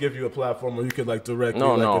wanted to give you a platform where you could like directly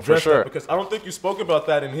address for sure. that, because I don't think you spoke about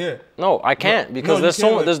that in here. No, I can't because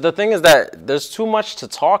the thing is that there's too much to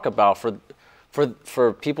talk about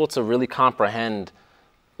for people to really comprehend,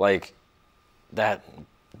 like that.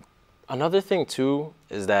 Another thing too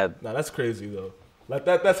is that Nah, that's crazy though. Like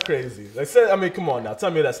that's crazy. Like I mean, come on now,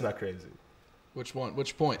 tell me that's not crazy. Which one?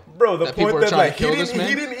 Which point? Bro, the that point people are that trying like to kill this man?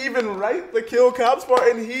 he didn't even write the Kill Cops part,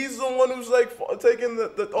 and he's the one who's like taking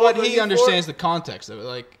But he understands the context of it.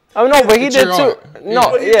 Like, oh no, but he it's did your too. art.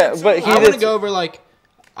 No, Yeah. yeah, but he I did. want to go over like,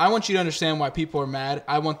 I want you to understand why people are mad.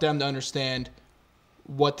 I want them to understand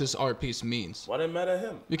what this art piece means. Why they mad at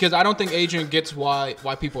him? Because I don't think Adrian gets why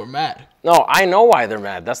people are mad. No, I know why they're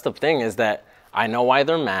mad. That's the thing, is that I know why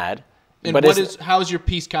they're mad. And but how is your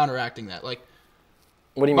piece counteracting that? Like,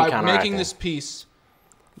 what do you mean by counteracting? making this piece,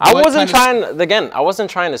 I wasn't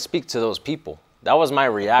trying to speak to those people. That was my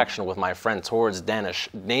reaction with my friend towards Dana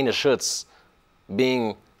Schutz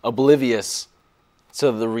being oblivious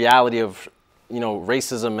to the reality of,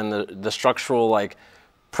 racism and the structural like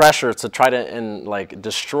pressure to try to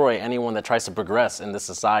destroy anyone that tries to progress in this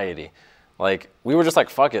society. like, we were just like,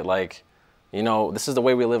 fuck it, like, you know, this is the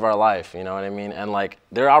way we live our life, you know what I mean? And like,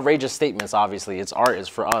 they're outrageous statements, obviously. It's art, it's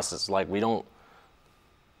for us. It's like, we don't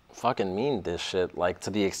fucking mean this shit, like, to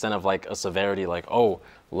the extent of like a severity, like, oh,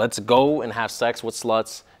 let's go and have sex with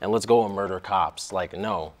sluts and let's go and murder cops. Like,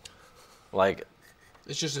 no. Like,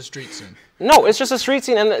 it's just a street scene. No, it's just a street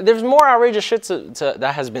scene, and there's more outrageous shit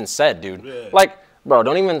that has been said, dude. Yeah. Like, bro,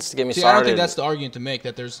 don't even get me started. I don't think that's the argument to make,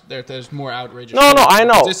 that there's more outrageous. No, I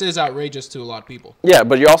know. This is outrageous to a lot of people. Yeah,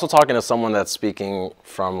 but you're also talking to someone that's speaking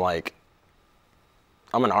from, like,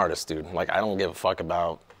 I'm an artist, dude. Like, I don't give a fuck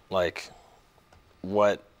about, like,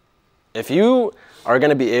 what. If you are going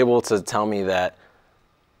to be able to tell me that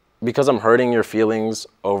because I'm hurting your feelings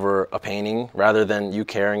over a painting rather than you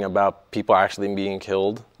caring about people actually being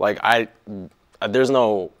killed, like, there's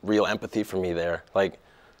no real empathy for me there. Like,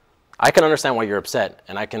 I can understand why you're upset,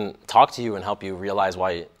 and I can talk to you and help you realize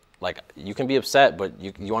why, like, you can be upset, but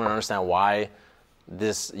you want to understand why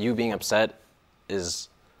you being upset is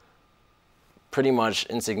pretty much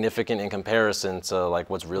insignificant in comparison to, like,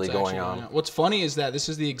 what's really going on. What's funny is that this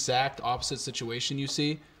is the exact opposite situation you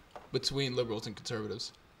see between liberals and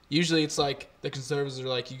conservatives. Usually it's like the conservatives are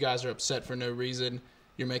like, you guys are upset for no reason.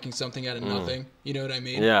 You're making something out of nothing. You know what I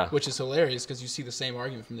mean? Yeah. Which is hilarious because you see the same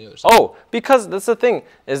argument from the other side. Oh, because that's the thing,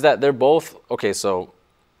 is that they're both, okay, so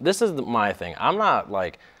this is my thing. I'm not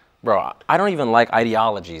like, bro, I don't even like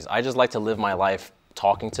ideologies. I just like to live my life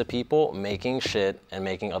talking to people, making shit, and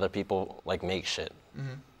making other people, like, make shit.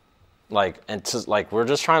 Mm-hmm. Like, and to, like, we're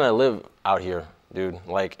just trying to live out here, dude.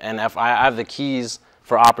 Like, and if I have the keys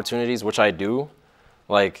for opportunities, which I do,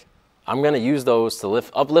 like, I'm going to use those to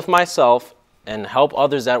uplift myself and help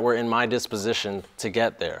others that were in my disposition to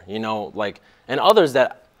get there, you know, like, and others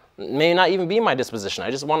that may not even be my disposition.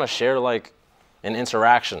 I just want to share, like, an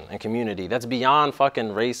interaction and community that's beyond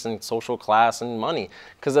fucking race and social class and money.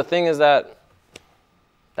 Because the thing is that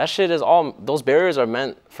shit is all, those barriers are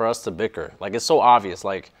meant for us to bicker. Like, it's so obvious.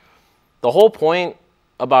 Like, the whole point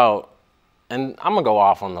about, and I'm going to go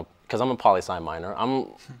off on because I'm a poli-sci minor.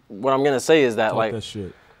 What I'm going to say is that, like, that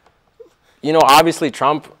shit. You know, obviously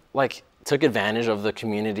Trump, like, took advantage of the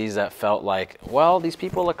communities that felt like, well, these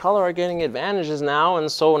people of color are getting advantages now,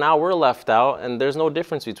 and so now we're left out, and there's no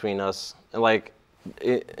difference between us. And, like,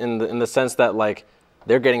 in the sense that, like,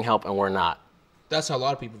 they're getting help and we're not. That's how a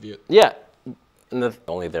lot of people view it. Yeah.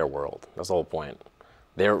 Only their world. That's the whole point.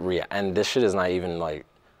 And this shit is not even, like,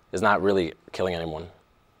 is not really killing anyone.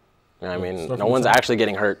 You know what I mean? No one's actually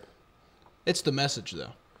getting hurt. It's the message,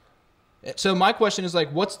 though. So my question is,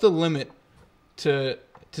 like, what's the limit to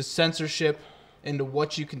censorship and to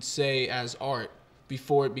what you can say as art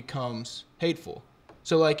before it becomes hateful?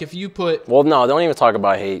 So, like, if you put... Well, no, don't even talk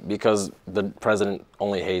about hate, because the president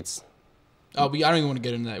only hates. Oh, but I don't even want to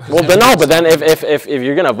get into that. Well, but then if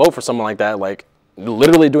you're going to vote for someone like that, like,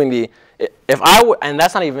 literally doing and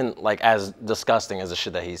that's not even, like, as disgusting as the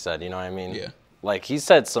shit that he said, you know what I mean? Yeah. Like, he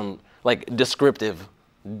said some, like, descriptive,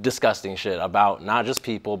 disgusting shit about not just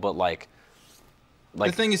people, but, like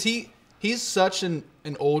the thing is, he's such an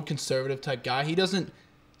old conservative type guy. He doesn't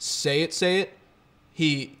say it.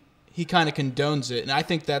 He kind of condones it, and I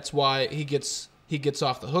think that's why he gets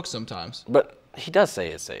off the hook sometimes. But he does say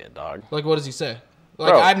it, dog. Like, what does he say?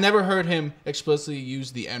 Like, bro, I've never heard him explicitly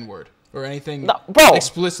use the N-word or anything. No, bro,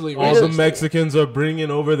 explicitly. All the Mexicans are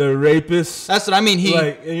bringing over their rapists. That's what I mean. He,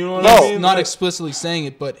 like, you know what I mean? Not explicitly saying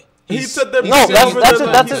it, but he said that.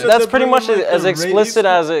 That's pretty much as explicit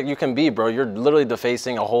as you can be, bro. You're literally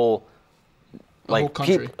defacing a whole, like, whole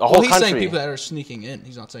country. He's saying people that are sneaking in.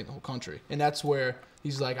 He's not saying the whole country, and that's where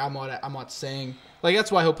he's like, I'm not saying, like,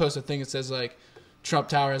 that's why he'll post a thing that says, like, Trump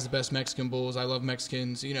Tower has the best Mexican bulls. I love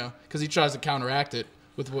Mexicans, you know, because he tries to counteract it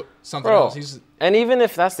with something else. And even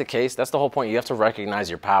if that's the case, that's the whole point. You have to recognize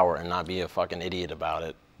your power and not be a fucking idiot about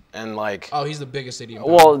it. And, like, oh, he's the biggest idiot.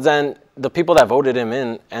 Well, then the people that voted him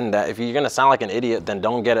in, and that if you're gonna sound like an idiot, then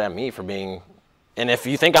don't get at me for being. And if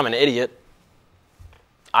you think I'm an idiot,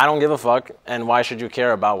 I don't give a fuck. And why should you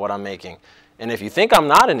care about what I'm making? And if you think I'm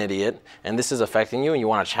not an idiot and this is affecting you and you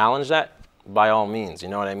want to challenge that, by all means, you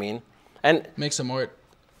know what I mean? And make some art.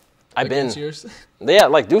 I've been, yeah,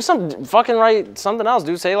 like, do some fucking write something else,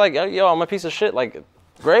 dude. Say, like, yo, I'm a piece of shit. Like,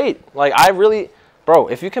 great. Like, I really, bro,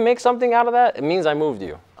 if you can make something out of that, it means I moved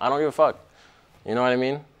you. I don't give a fuck. You know what I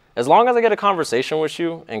mean? As long as I get a conversation with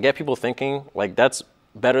you and get people thinking, like, that's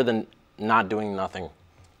better than not doing nothing.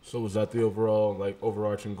 So was that the overall, like,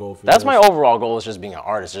 overarching goal for you? That's my overall goal, is just being an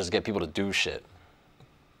artist, just get people to do shit.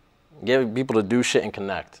 Get people to do shit and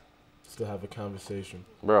connect. To have a conversation.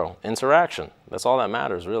 Bro, interaction. That's all that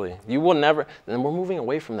matters, really. You will never, and we're moving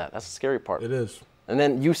away from that. That's the scary part. It is. And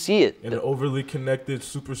then you see it. In an overly connected,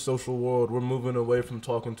 super social world, we're moving away from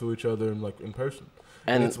talking to each other in person.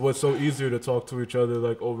 And it's what's so easier to talk to each other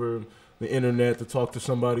like over the internet, to talk to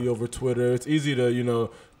somebody over Twitter. It's easy to,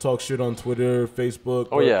 talk shit on Twitter, Facebook.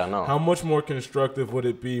 Oh, yeah, no. How much more constructive would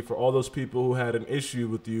it be for all those people who had an issue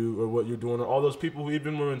with you or what you're doing, or all those people who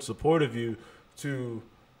even were in support of you to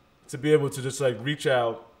be able to just, like, reach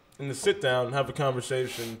out and to sit down and have a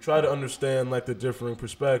conversation, try to understand, like, the differing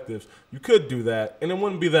perspectives. You could do that, and it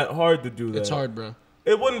wouldn't be that hard to do that. It's hard, bro.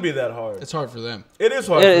 It wouldn't be that hard. It's hard for them. It is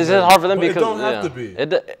hard. It is hard for them but because it don't have to be.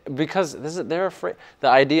 Because they're afraid. The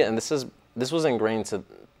idea, and this was ingrained to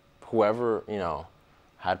whoever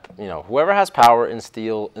whoever has power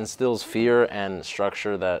instills fear and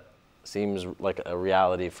structure that seems like a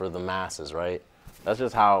reality for the masses, right? That's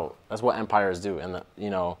what empires do, and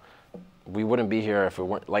we wouldn't be here if it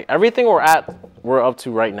weren't like everything we're up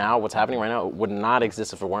to right now. What's happening right now would not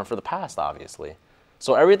exist if it weren't for the past, obviously.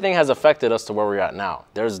 So everything has affected us to where we're at now.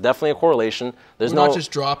 There's definitely a correlation. We're not just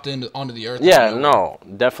dropped onto the earth. Yeah, no,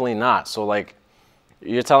 definitely not. So like,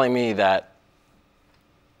 you're telling me that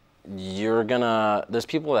there's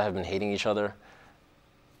people that have been hating each other.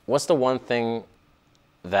 What's the one thing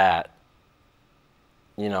that,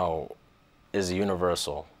 is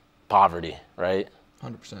universal? Poverty, right?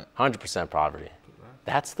 100%. 100% poverty.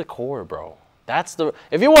 That's the core, bro.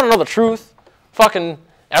 If you want to know the truth, fucking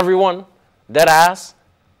everyone, dead ass,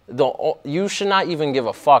 you should not even give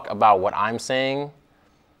a fuck about what I'm saying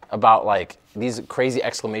about like these crazy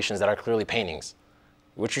exclamations that are clearly paintings.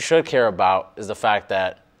 What you should care about is the fact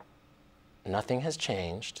that nothing has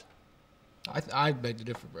changed. I beg to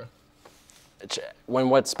differ, bro. When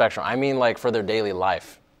what spectrum? I mean, like, for their daily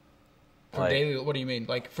life. For daily, what do you mean?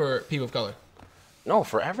 Like, for people of color? No,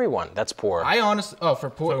 for everyone that's poor. For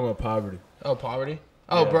poor. Talking about poverty. Oh, poverty?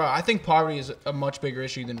 Oh, Yeah. bro, I think poverty is a much bigger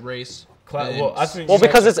issue than race.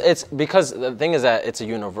 Because because the thing is that it's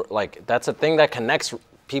a that's a thing that connects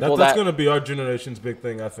people. That's gonna be our generation's big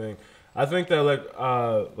thing. I think that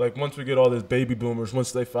like once we get all these baby boomers,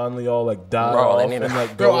 once they finally all like die off and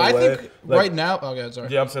like go away. I think like, right now. Oh, God, sorry.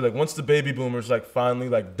 Yeah, I'm saying like once the baby boomers like finally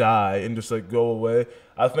like die and just like go away,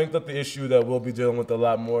 I think that the issue that we'll be dealing with a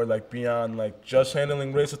lot more like beyond like just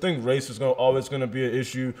handling race. I think race is always going to be an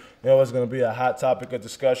issue. It's always going to be a hot topic of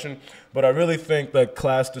discussion. But I really think that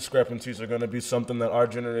class discrepancies are going to be something that our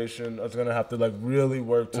generation is going to have to like really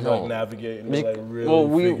work to like navigate and like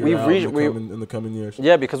really figure out in the coming years.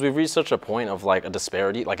 Yeah, because we've reached such a point of like a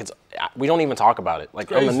disparity. Like we don't even talk about it.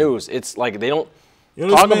 Like on the news, it's like they don't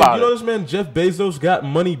talk about it. You know this man Jeff Bezos got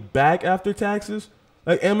money back after taxes?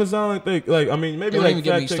 Like Amazon, maybe don't like even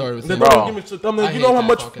get me started with you know how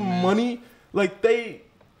much money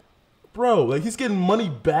he's getting money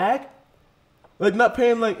back, like not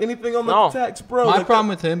paying like anything on the tax, bro. My problem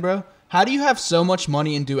with him, bro. How do you have so much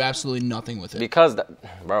money and do absolutely nothing with it? Because, they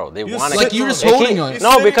want to. Like you're just holding us.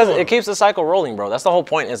 No, because it keeps the cycle rolling, bro. That's the whole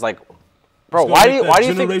point. Is like, bro, why do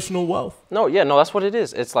you think generational wealth? No, that's what it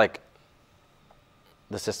is. It's like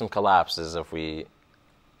the system collapses if we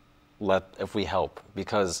help,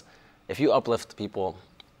 because if you uplift people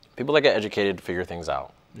that get educated figure things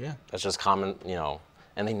out. Yeah, that's just common,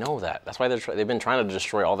 and they know that. That's why they've been trying to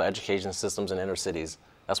destroy all the education systems in inner cities.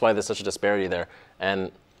 That's why there's such a disparity there.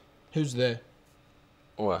 And who's they?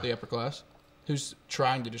 What? The upper class? Who's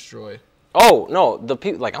trying to destroy? Oh no, the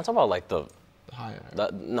people. Like I'm talking about like the high.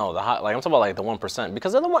 Like I'm talking about like the 1%,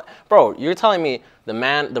 because they're the one. Bro, you're telling me the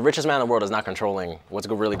richest man in the world is not controlling what's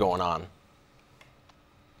really going on.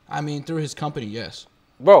 I mean, through his company, yes.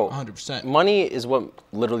 Bro, 100%. Money is what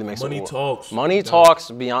literally makes money talks. Money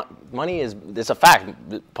talks beyond. Money it's a fact.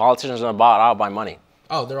 Politicians are bought out by money.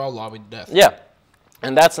 Oh, they're all lobbied to death. Yeah,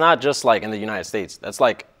 and that's not just like in the United States. That's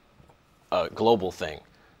like a global thing.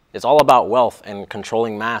 It's all about wealth and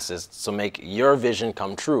controlling masses to make your vision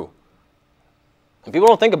come true. And people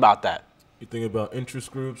don't think about that. You think about interest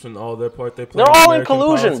groups and all their part they play. They're all in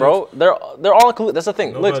collusion, bro. They're all in collusion. That's the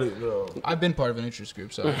thing. I've been part of an interest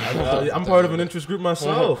group, so I'm part of an interest group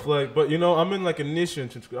myself. But I'm in like a niche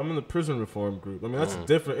interest group. I'm in the prison reform group. I mean, that's a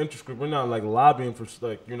different interest group. We're not like lobbying for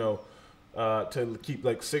to keep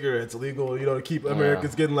like cigarettes legal. To keep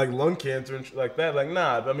Americans getting like lung cancer and like that. Like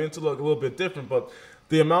nah. I mean, it's a little bit different. But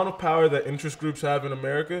the amount of power that interest groups have in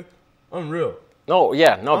America, unreal. No,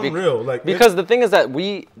 yeah, no, unreal. Because the thing is that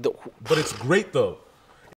but it's great though.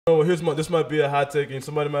 This might be a hot take, and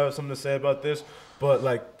somebody might have something to say about this. But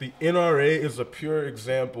like the NRA is a pure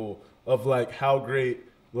example of like how great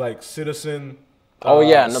like citizen.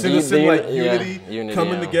 Unity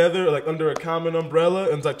coming together like under a common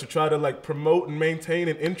umbrella and like to try to like promote and maintain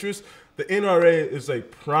an interest. The NRA is a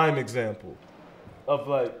prime example of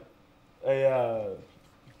like a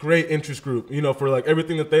great interest group, you know, for like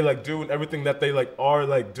everything that they like do and everything that they like are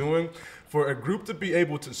like doing, for a group to be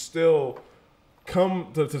able to still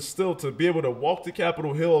to be able to walk to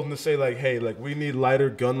Capitol Hill and to say like, hey, like we need lighter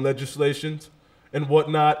gun legislations and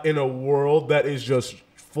whatnot in a world that is just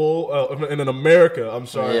full in an America, I'm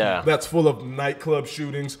sorry, that's full of nightclub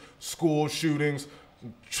shootings, school shootings,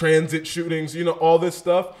 transit shootings, you know, all this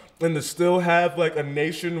stuff. And to still have like a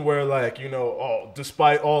nation where like, you know,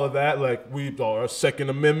 despite all of that, like our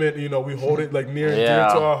Second Amendment, you know, we hold it like near and dear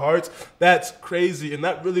to our hearts. That's crazy, and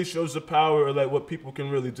that really shows the power of like what people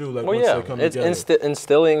can really do. Like once they come together. It's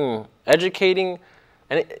instilling, educating,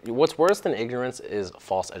 and what's worse than ignorance is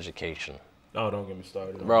false education. Oh, don't get me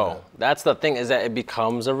started, bro. That's the thing, is that it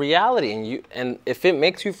becomes a reality, and if it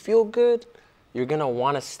makes you feel good, you're gonna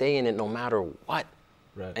want to stay in it no matter what.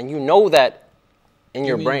 Right. And you know that. In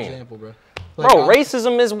your brain. Give me an example, bro. Like,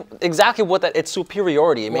 racism is exactly what that. It's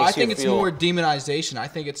superiority. It makes you I think it's more demonization. I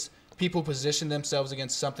think it's people position themselves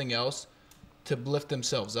against something else to lift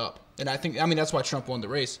themselves up. And I mean, that's why Trump won the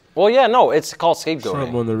race. Well, yeah, no, it's called scapegoating.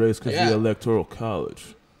 Trump won the race because of the Electoral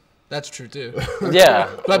College. That's true, too. Yeah.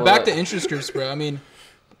 But back to interest groups, bro. I mean,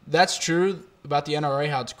 that's true about the NRA,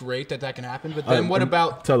 how it's great that can happen. But then what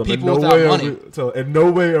about people without money? In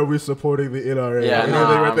no way are we supporting the NRA.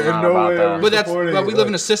 Yeah, But we live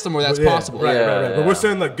in a system where that's possible. Right. But we're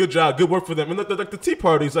saying like, good job, good work for them. And like the Tea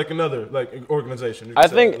Party is like another like organization. I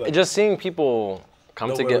think just seeing people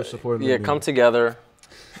come together,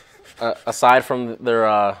 aside from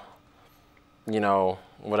their, you know,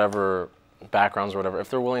 whatever backgrounds or whatever,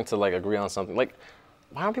 if they're willing to like agree on something, like.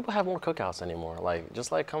 Why don't people have more cookouts anymore? Like,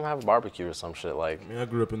 just like come have a barbecue or some shit. Like, I mean, I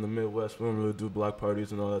grew up in the Midwest. We don't really do block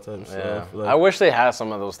parties and all that type of stuff. Like, I wish they had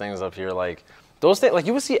some of those things up here. Like, those things, like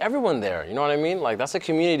you would see everyone there. You know what I mean? Like, that's a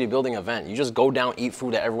community building event. You just go down, eat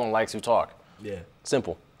food that everyone likes, you talk. Yeah.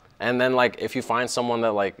 Simple. And then like, if you find someone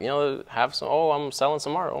that like, you know, have some, I'm selling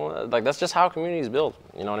some art. Like, that's just how communities build.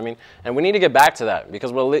 You know what I mean? And we need to get back to that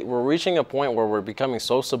because we're reaching a point where we're becoming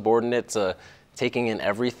so subordinate to taking in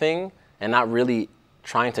everything and not really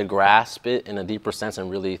trying to grasp it in a deeper sense and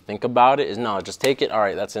really think about it. Is no, just take it. All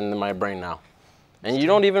right, that's in my brain now, and you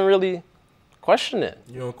don't even really question it.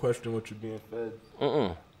 You don't question what you're being fed.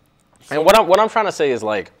 And what I'm trying to say is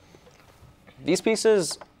like, these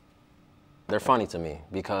pieces, they're funny to me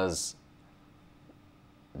because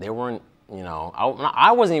they weren't. You know,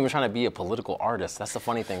 I wasn't even trying to be a political artist. That's the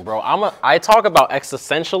funny thing, bro. I talk about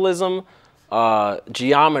existentialism,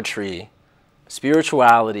 geometry,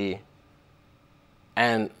 spirituality,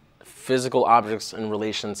 and physical objects in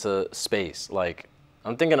relation to space. Like,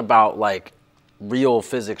 I'm thinking about like real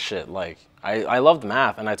physics shit. Like, I loved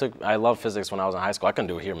math and I loved physics when I was in high school. I couldn't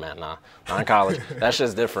do it here, man. Nah, not in college. That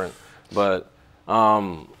shit's different. But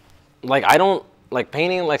like I don't like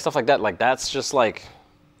painting, like stuff like that. Like that's just like,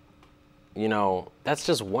 you know, that's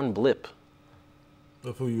just one blip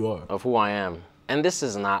of who you are, of who I am. And this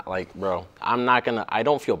is not like, bro, I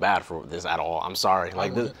don't feel bad for this at all. I'm sorry.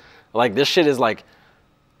 Like this shit is like,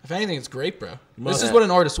 if anything, it's great, bro. This is what an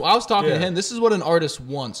artist. I was talking to him. This is what an artist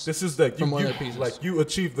wants. This is like from one of their pieces. Like you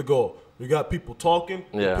achieved the goal. You got people talking.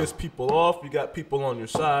 You piss people off. You got people on your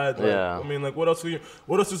side. Like, I mean, like what else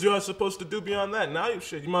is your supposed to do beyond that? Now you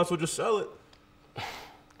might as well just sell it.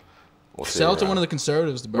 Sell it to one of the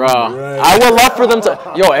conservatives, bro. I would love for them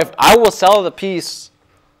to. If I will sell the piece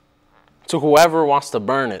to whoever wants to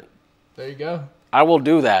burn it. There you go. I will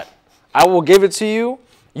do that. I will give it to you.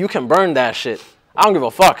 You can burn that shit. I don't give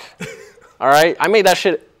a fuck. All right? I made that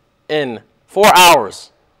shit in 4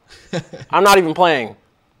 hours. I'm not even playing.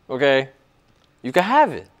 Okay? You can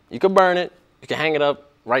have it. You can burn it. You can hang it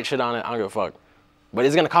up, write shit on it. I don't give a fuck. But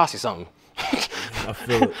it's going to cost you something. I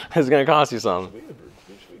feel it. It's going to cost you something.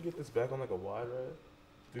 Should we get this back on like a wide ride?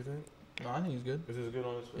 Do you think? No, I think he's good. Is this good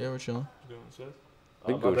on his face? Yeah, we're chilling. Good on his face?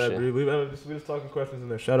 My bad, Bree. We just talking questions in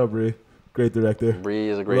there. Shout out, Bree. Great director. Bree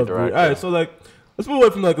is a great director. All right, so like, let's move away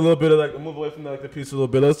from like a little bit of like the piece a little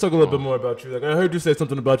bit. Let's talk a little bit more about you. Like I heard you say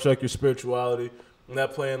something about like your spirituality and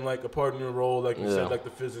that playing like a part in your role, like you said, like the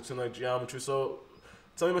physics and like geometry. So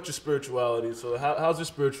tell me about your spirituality. So how's your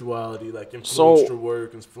spirituality like influenced your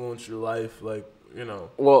work, influenced your life, like, you know?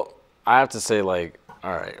 Well, I have to say like,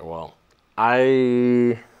 all right, well,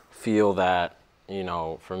 I feel that, you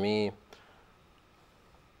know, for me,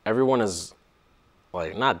 everyone is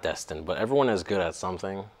like not destined, but everyone is good at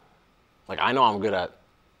something. Like, I know I'm good at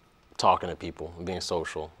talking to people and being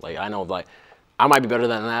social. Like, I know, like, I might be better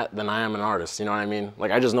than that than I am an artist. You know what I mean?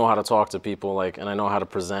 Like, I just know how to talk to people, like, and I know how to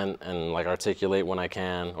present and, like, articulate when I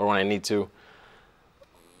can or when I need to.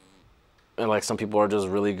 And, like, some people are just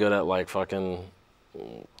really good at, like, fucking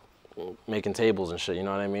making tables and shit. You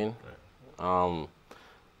know what I mean?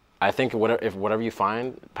 I think whatever you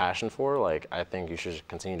find passion for, like, I think you should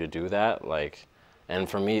continue to do that. Like, and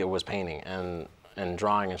for me, it was painting and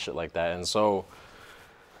drawing and shit like that. And so,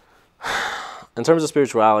 in terms of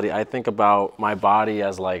spirituality, I think about my body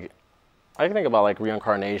as like, I think about like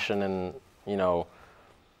reincarnation and, you know,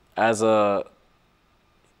 as a,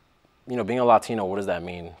 you know, being a Latino, what does that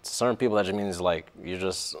mean? To certain people, that just means like you're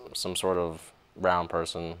just some sort of brown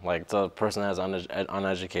person, like the person that's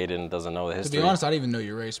uneducated and doesn't know the history. To be honest, I didn't even know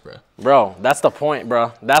your race, bro. Bro, that's the point,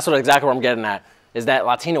 bro. That's exactly what I'm getting at, is that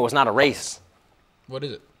Latino is not a race. What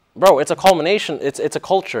is it? Bro, it's a culmination. It's a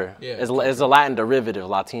culture. Yeah, it's a Latin derivative.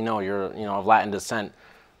 Latino, you're, you know, of Latin descent.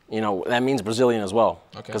 You know, that means Brazilian as well,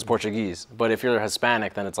 because Portuguese. But if you're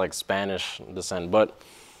Hispanic, then it's like Spanish descent. But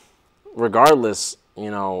regardless,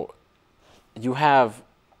 you know, you have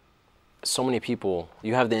so many people.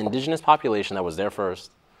 You have the indigenous population that was there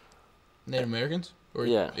first. Native Americans? Or,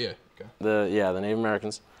 yeah. Yeah. Okay. The Native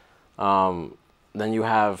Americans. Then you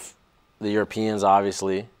have the Europeans,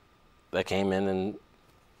 obviously, that came in and,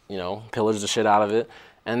 you know, pillaged the shit out of it.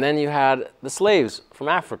 And then you had the slaves from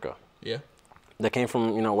Africa. Yeah. That came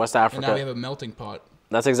from, you know, West Africa. And now we have a melting pot.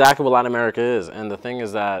 That's exactly what Latin America is. And the thing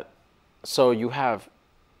is that, so you have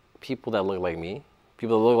people that look like me,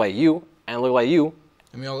 people that look like you, and look like you.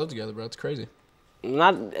 And we all live together, bro. It's crazy. Yeah.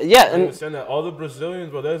 I understand that. All the Brazilians,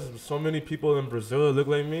 bro, there's so many people in Brazil that look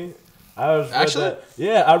like me. I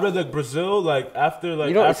read that Brazil, like, after, like,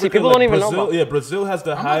 you don't, Africa, see, people like, don't even Brazil, know about. Yeah, Brazil has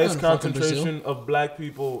the I'm highest not gonna fucking concentration of black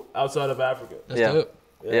people outside of Africa. That's Yeah. dope.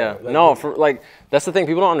 Yeah. like, No, for, like, that's the thing.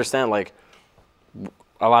 People don't understand, like,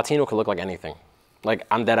 a Latino could look like anything. Like,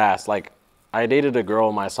 I'm dead ass. Like, I dated a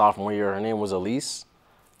girl my sophomore year. Her name was Elise.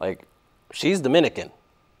 Like, she's Dominican.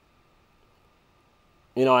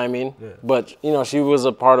 You know what I mean? Yeah. But, you know, she was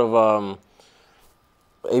a part of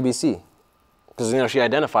ABC. Because, you know, she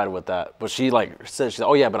identified with that. But she, like, said,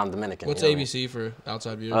 oh, yeah, but I'm Dominican. What's you know ABC for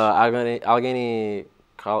outside viewers? Allegheny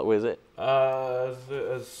College, what is it?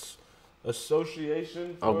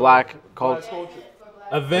 Association of Black Culture.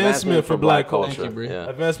 Advancement for Black Thank Culture. you, Bree. Yeah.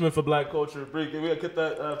 Advancement for Black Culture. Bree, we gotta get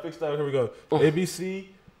that fixed out. Here we go. ABC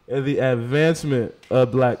and the Advancement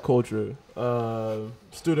of Black Culture.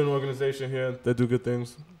 Student organization here that do good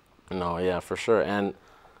things. No, yeah, for sure. And,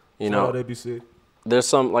 you Shout know, out ABC. there's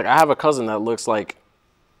some, like, I have a cousin that looks like,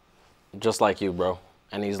 just like you, bro.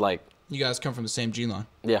 And he's like, You guys come from the same gene line.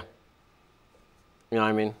 yeah. You know what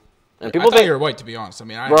I mean? And I people thought think, you were white, to be honest. I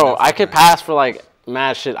mean, bro, I could pass for, like,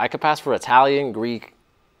 mad shit. I could pass for Italian, Greek,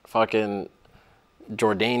 fucking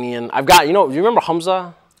Jordanian. I've got, you know, you remember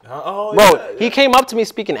Hamza? Oh, Bro, yeah. he came up to me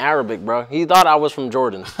speaking Arabic, bro. He thought I was from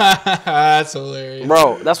Jordan. That's hilarious.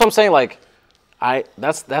 Bro, that's what I'm saying. Like,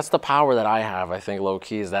 that's the power that I have, I think, low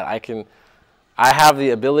key, is that I have the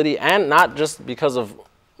ability, and not just because of,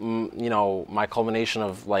 you know, my culmination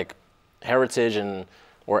of, like, heritage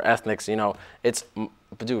or ethnics, you know.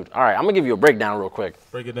 But dude, all right, I'm gonna give you a breakdown real quick.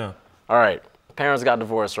 Break it down. All right, parents got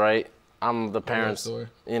divorced, right? I'm the parents, story.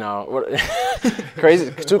 you know,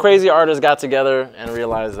 two crazy artists got together and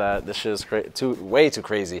realized that this shit is way too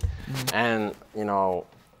crazy. And, you know,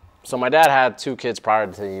 so my dad had 2 kids prior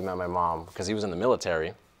to he met my mom, because he was in the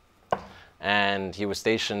military. And he was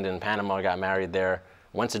stationed in Panama, got married there,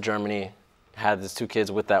 went to Germany, had his 2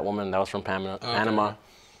 kids with that woman that was from Panama,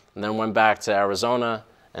 and then went back to Arizona,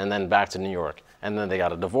 and then back to New York. And then they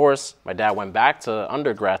got a divorce. My dad went back to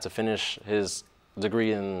undergrad to finish his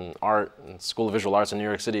degree in art and School of Visual Arts in New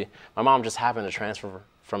York City. My mom just happened to transfer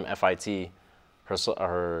from FIT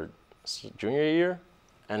her junior year,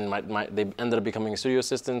 and they ended up becoming studio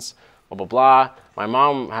assistants, blah, blah, blah. My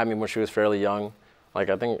mom had me when she was fairly young, like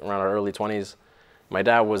I think around her early 20s. My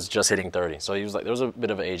dad was just hitting 30, so he was like, there was a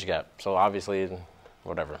bit of an age gap. So obviously,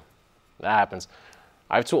 whatever, that happens.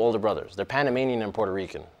 I have 2 older brothers. They're Panamanian and Puerto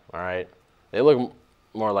Rican, all right? They look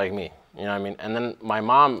more like me, you know what I mean? And then my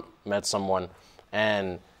mom met someone,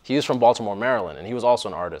 and he was from Baltimore, Maryland, and he was also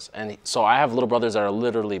an artist. And so I have little brothers that are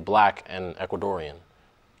literally black and Ecuadorian.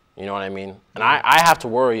 You know what I mean? And I have to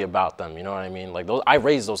worry about them, you know what I mean? Like, I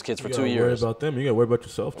raised those kids for 2 years. You gotta worry about them. You gotta worry about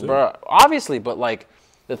yourself, too. Bro, obviously, but, like,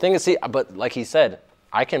 the thing is, but like he said,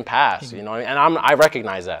 I can pass, you know what I mean? And I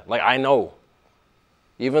recognize that. Like, I know.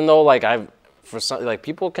 Even though, like,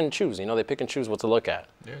 people can choose, you know? They pick and choose what to look at.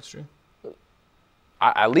 Yeah, it's true.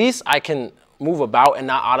 At least I can move about and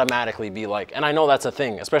not automatically be like, and I know that's a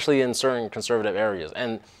thing, especially in certain conservative areas.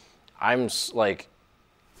 And I'm like,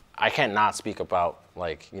 I can't not speak about,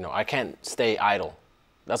 like, you know, I can't stay idle.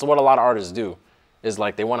 That's what a lot of artists do, is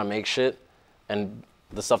like they want to make shit, and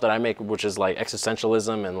the stuff that I make, which is like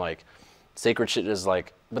existentialism and like sacred shit, is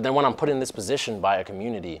like, but then when I'm put in this position by a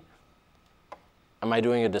community, am I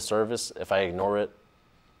doing a disservice if I ignore it?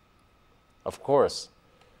 Of course.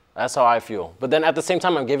 That's how I feel. But then at the same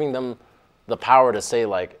time, I'm giving them the power to say,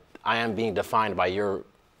 like, I am being defined by your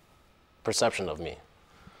perception of me.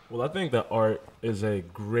 Well, I think that art is a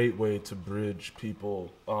great way to bridge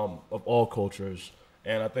people of all cultures.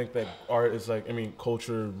 And I think that art is like, I mean,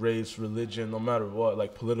 culture, race, religion, no matter what,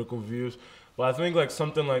 like political views. But I think like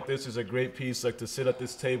something like this is a great piece, like to sit at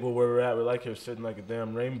this table where we're at. We're like here sitting like a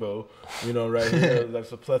damn rainbow, you know, right here.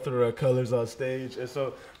 There's a plethora of colors on stage. And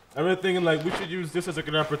so I'm really thinking like we should use this as like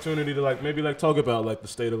an opportunity to like maybe like talk about like the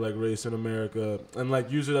state of like race in America and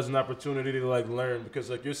like use it as an opportunity to like learn, because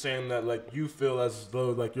like you're saying that like you feel as though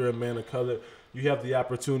like you're a man of color, you have the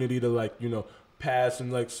opportunity to like, you know, pass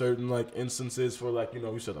in like certain like instances for like, you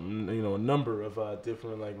know, we said you know, a number of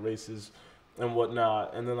different like races and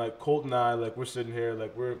whatnot. And then like Colten and I, like we're sitting here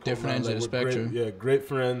like we're different ends of the spectrum. Great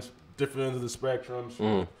friends, different ends of the spectrum.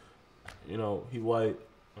 So, you know, he white.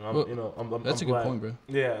 I'm, well, you know, I'm that's I'm a black. good point, bro.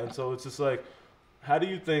 Yeah, and so it's just like, how do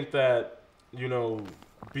you think that, you know,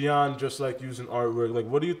 beyond just like using artwork, like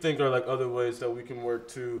what do you think are like other ways that we can work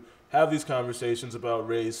to have these conversations about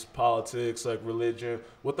race, politics, like religion,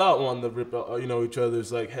 without wanting to rip you know, each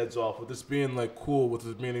other's like heads off, with this being like cool, with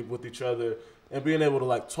this being with each other, and being able to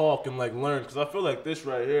like talk and like learn? Because I feel like this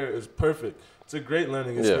right here is perfect. It's a great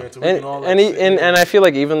learning experience. Yeah. And I feel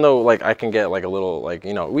like even though like I can get like a little like,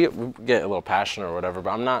 you know, we get a little passionate or whatever,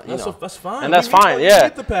 but I'm not, you know. That's fine. And that's fine. Yeah.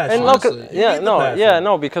 The passion. And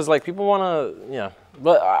no, because like people want to, yeah.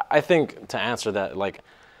 But I think to answer that, like,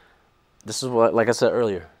 this is what, like I said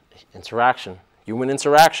earlier, interaction, human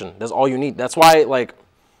interaction. That's all you need. That's why, like,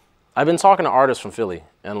 I've been talking to artists from Philly,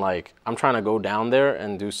 and like I'm trying to go down there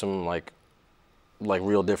and do some like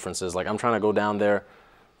real differences. Like I'm trying to go down there,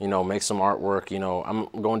 you know, make some artwork. You know, I'm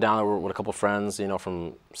going down there with a couple friends, you know,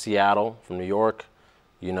 from Seattle, from New York,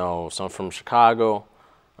 you know, some from Chicago,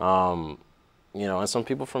 you know, and some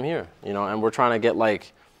people from here, you know, and we're trying to get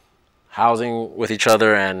like housing with each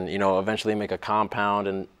other and, you know, eventually make a compound.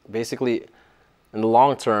 And basically in the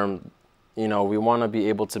long term, you know, we want to be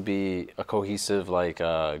able to be a cohesive, like,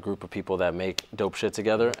 group of people that make dope shit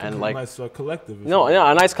together. And like, a nice collective. No, yeah,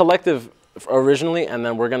 a nice collective originally, and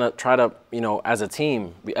then we're gonna try to, you know, as a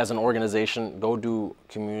team, as an organization, go do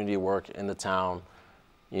community work in the town.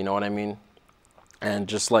 You know what I mean? And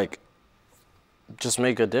just make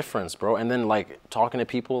a difference, bro. And then like talking to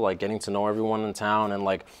people, like getting to know everyone in town, and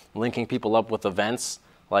like linking people up with events.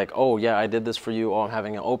 Like, oh yeah, I did this for you. Oh, I'm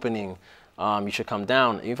having an opening. You should come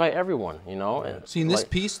down. Invite everyone, you know? And see, in this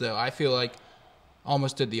piece, though, I feel like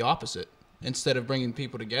almost did the opposite. Instead of bringing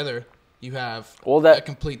people together, you have a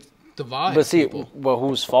complete divide. But see, well,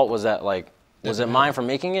 whose fault was that? Like, was it mine for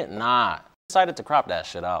making it? Nah. I decided to crop that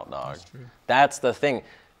shit out, dog. That's true. That's the thing.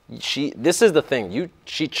 This is the thing.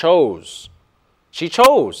 She chose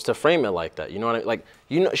to frame it like that. You know what I mean? Like,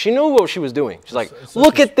 you know, she knew what she was doing. She's like,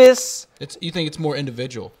 look at this. You think it's more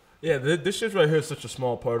individual? Yeah, this shit right here is such a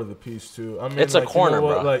small part of the piece too. I mean, it's a corner, you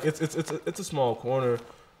know bro. Like it's a small corner,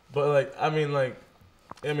 but like I mean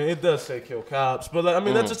it does say kill cops, but like, I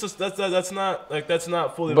mean that's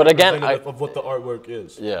not fully representative of what the artwork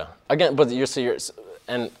is. Yeah. Again, but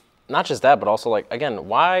and not just that, but also like again,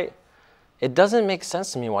 why it doesn't make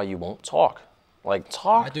sense to me why you won't talk. Like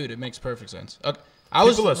talk. Dude, it makes perfect sense. I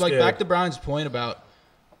was like back to Brian's point about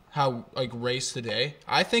how like race today.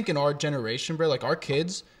 I think in our generation, bro, like our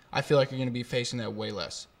kids, I feel like you're going to be facing that way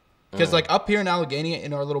less. Because, like, up here in Allegheny,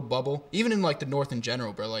 in our little bubble, even in, like, the North in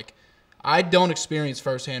general, bro, like, I don't experience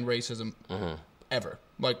firsthand racism ever.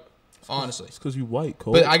 Like, honestly. It's because you white,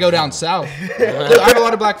 Cole. But I go down south. I have a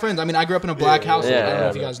lot of black friends. I mean, I grew up in a black household. I don't know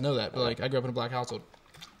if you guys know that, but, like, I grew up in a black household.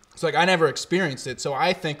 So, like, I never experienced it. So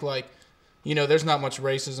I think, like, you know, there's not much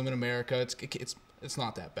racism in America. It's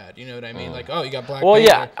not that bad. You know what I mean? Like, oh, you got black people.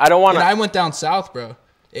 Yeah, I don't want to. I went down south, bro,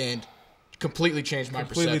 and completely changed my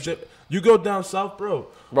perception. You go down south, bro.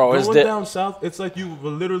 Going down south, it's like you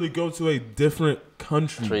will literally go to a different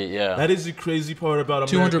country. Yeah, that is the crazy part about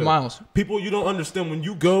America. 200 miles. People, you don't understand when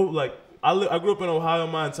you go. Like I grew up in Ohio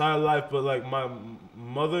my entire life, but like my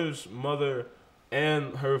mother's mother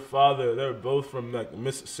and her father, they're both from like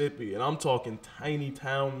Mississippi, and I'm talking tiny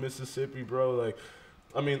town Mississippi, bro. Like,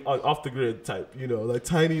 I mean, off the grid type, you know, like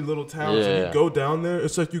tiny little towns. And you go down there,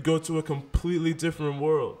 it's like you go to a completely different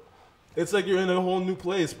world. It's like you're in a whole new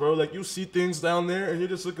place, bro. Like, you see things down there, and you're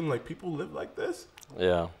just looking like, people live like this?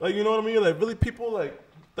 Yeah. Like, you know what I mean? Like, really, people, like,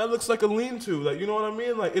 that looks like a lean-to. Like, you know what I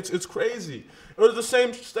mean? Like, it's crazy. Or the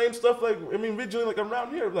same stuff, like, I mean, regionally, like,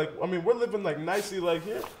 around here. Like, I mean, we're living, like, nicely, like,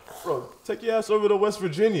 here. Bro, take your ass over to West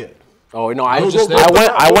Virginia. Oh no,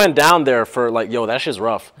 I went down there for like, yo, that shit's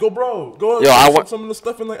rough. Go, bro. Go. Yo, I went some of the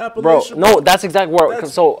stuff in like Appalachia. Bro, no, that's exactly where.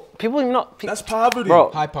 So people even know. That's poverty,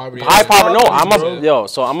 bro. High poverty. High poverty. No, I'm bro.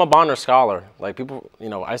 I'm a Bonner scholar. Like people,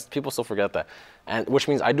 people still forget that, and which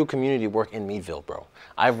means I do community work in Meadville, bro.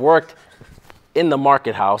 I've worked in the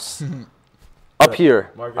market house. Up here,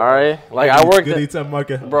 all right. Like I worked,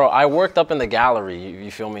 bro. I worked up in the gallery. You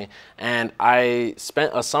feel me? And I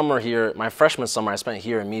spent a summer here. My freshman summer, I spent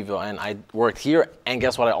here in Meadville, and I worked here. And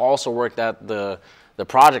guess what? I also worked at the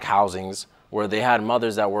project housings where they had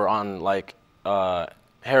mothers that were on like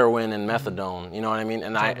heroin and methadone. You know what I mean?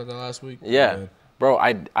 And I talked about that last week. Yeah, bro.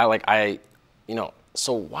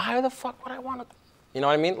 So why the fuck would I want to? You know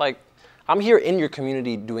what I mean? Like, I'm here in your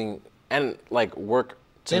community doing and like work.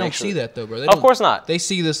 They don't see that though, bro. Of course not. They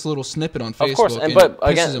see this little snippet on Facebook, of course, and but it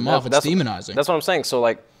pisses again, them off. It's demonizing. That's what I'm saying. So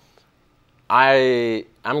like, I'm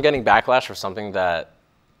getting backlash for something that,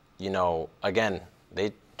 again,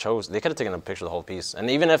 they could have taken a picture of the whole piece,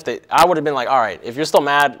 and even if I would have been like, all right, if you're still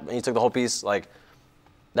mad and you took the whole piece, like,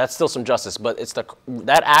 that's still some justice. But it's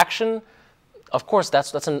that action, of course,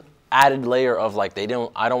 that's an added layer of like I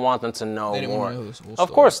don't want them to know more.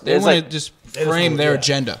 Of course, they want to just frame their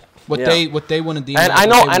agenda. What they want to demonize.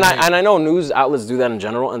 And I know news outlets do that in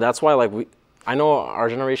general, and that's why like I know our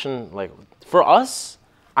generation, like for us,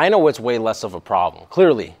 I know it's way less of a problem.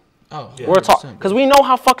 Clearly, we're talking because we know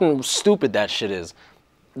how fucking stupid that shit is.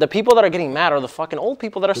 The people that are getting mad are the fucking old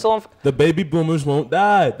people that are still on. The baby boomers won't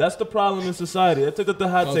die. That's the problem in society. I took it the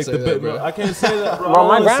hot take. I can't say that, bro. Bro,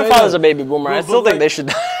 my grandfather's a baby boomer. Bro, I still think they should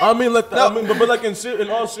die. I mean, like, but like in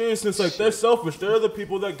all seriousness, like they're selfish. They're the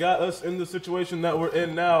people that got us in the situation that we're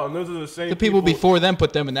in now, and those are the same. The people before them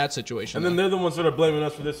put them in that situation, and then they're the ones that are blaming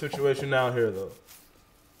us for this situation now here, though.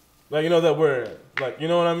 Like that we're in. Like, you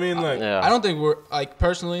know what I mean? Like, I don't think we're like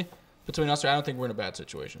personally. Between us, I don't think we're in a bad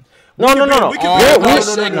situation. No. We're not. We're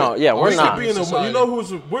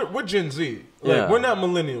Gen Z. Like, we're not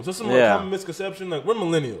millennials. That's some common misconception. Like, we're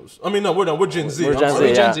millennials. I mean, no, we're not. We're Gen Z. We're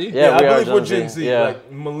Gen Z. Yeah, I believe we're Gen Z. Yeah.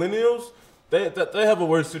 Like, millennials, they have a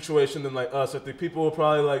worse situation than like us. I think people are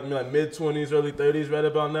probably like mid-20s, early 30s right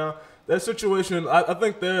about now. That situation, I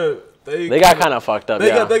think they got kind of fucked up.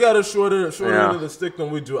 They got a shorter end of the stick than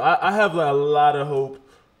we do. I have like a lot of hope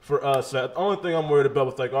for us. The only thing I'm worried about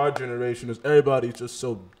with like our generation is everybody's just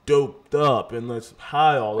so doped up and like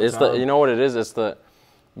high all the time. You know what it is?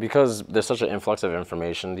 Because there's such an influx of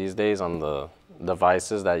information these days on the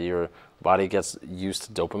devices that your body gets used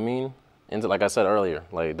to dopamine into, like I said earlier,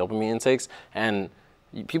 like dopamine intakes, and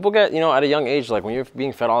people get, at a young age, like when you're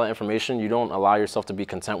being fed all that information, you don't allow yourself to be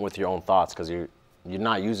content with your own thoughts because you're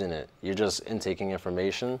not using it. You're just intaking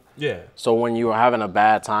information. Yeah. So when you're having a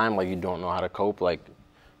bad time, like you don't know how to cope, like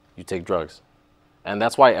you take drugs. And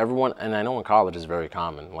that's why everyone, and I know in college is very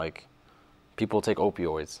common, like people take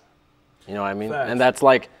opioids. You know what I mean? Facts. And that's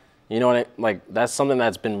like, that's something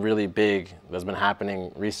that's been really big, that's been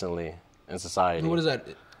happening recently in society. What is that?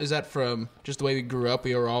 Is that from just the way we grew up?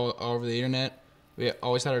 We were all over the internet. We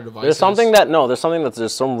always had our devices. There's something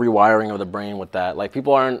there's some rewiring of the brain with that. Like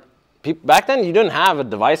back then you didn't have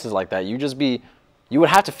devices like that. You would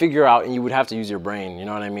have to figure out and you would have to use your brain. You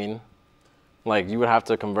know what I mean? Like, you would have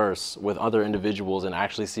to converse with other individuals and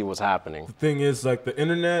actually see what's happening. The thing is, like, the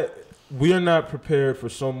internet, we are not prepared for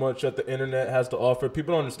so much that the internet has to offer.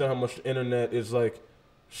 People don't understand how much the internet is, like,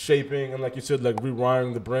 shaping and, like you said, like,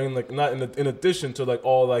 rewiring the brain. Like, not in addition to, like,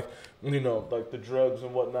 all, like, like, the drugs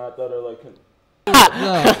and whatnot that are, like...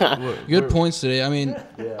 Good points today. I mean,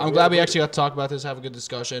 I'm glad we actually got to talk about this, have a good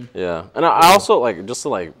discussion. Yeah. And I also, like, just to,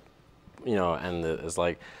 like, end it, is,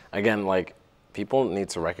 like, again, like, people need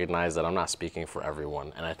to recognize that I'm not speaking for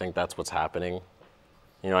everyone, and I think that's what's happening.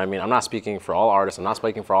 You know what I mean? I'm not speaking for all artists. I'm not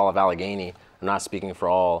speaking for all of Allegheny. I'm not speaking for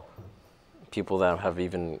all people that have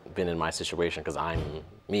even been in my situation because I'm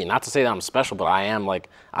me. Not to say that I'm special, but I am like,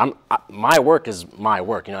 my work is my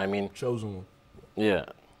work, you know what I mean? Chosen one. Yeah.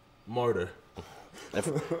 Martyr.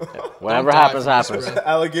 Whatever happens, happens.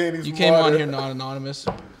 Allegheny's You came on here not anonymous.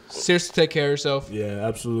 Seriously, take care of yourself. Yeah,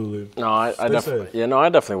 absolutely. No, I definitely. Yeah, no, I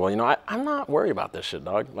definitely will. I'm not worried about this shit,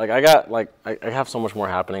 dog. Like I have so much more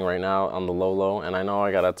happening right now on the low, and I know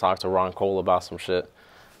I gotta talk to Ron Cole about some shit,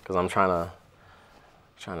 because I'm trying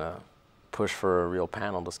to push for a real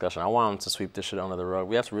panel discussion. I want him to sweep this shit under the rug.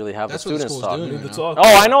 We have to really have the students talk. Oh,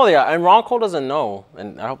 I know they are, and Ron Cole doesn't know,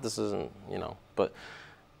 and I hope this isn't, but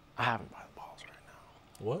I have him by the balls right now.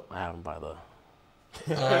 What? I have him by the.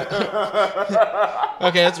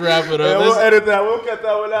 Okay, let's wrap it up. Yeah, we'll edit that. We'll cut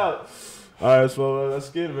that one out. All right, so let's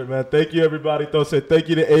get it, man. Thank you, everybody. Say thank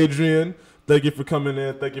you to Adrian Thank you for coming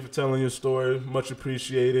in. Thank you for telling your story. Much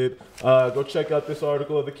appreciated. Go check out this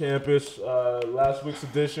article of the campus. Last week's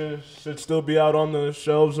edition should still be out on the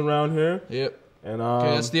shelves around here. Yep. And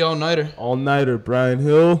Okay, that's the all-nighter. All-nighter. Brian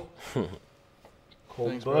Hill, Colten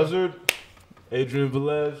Thanks, bro. Buzard, Adrian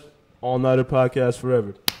Velez. All-nighter podcast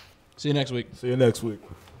forever. See you next week. See you next week.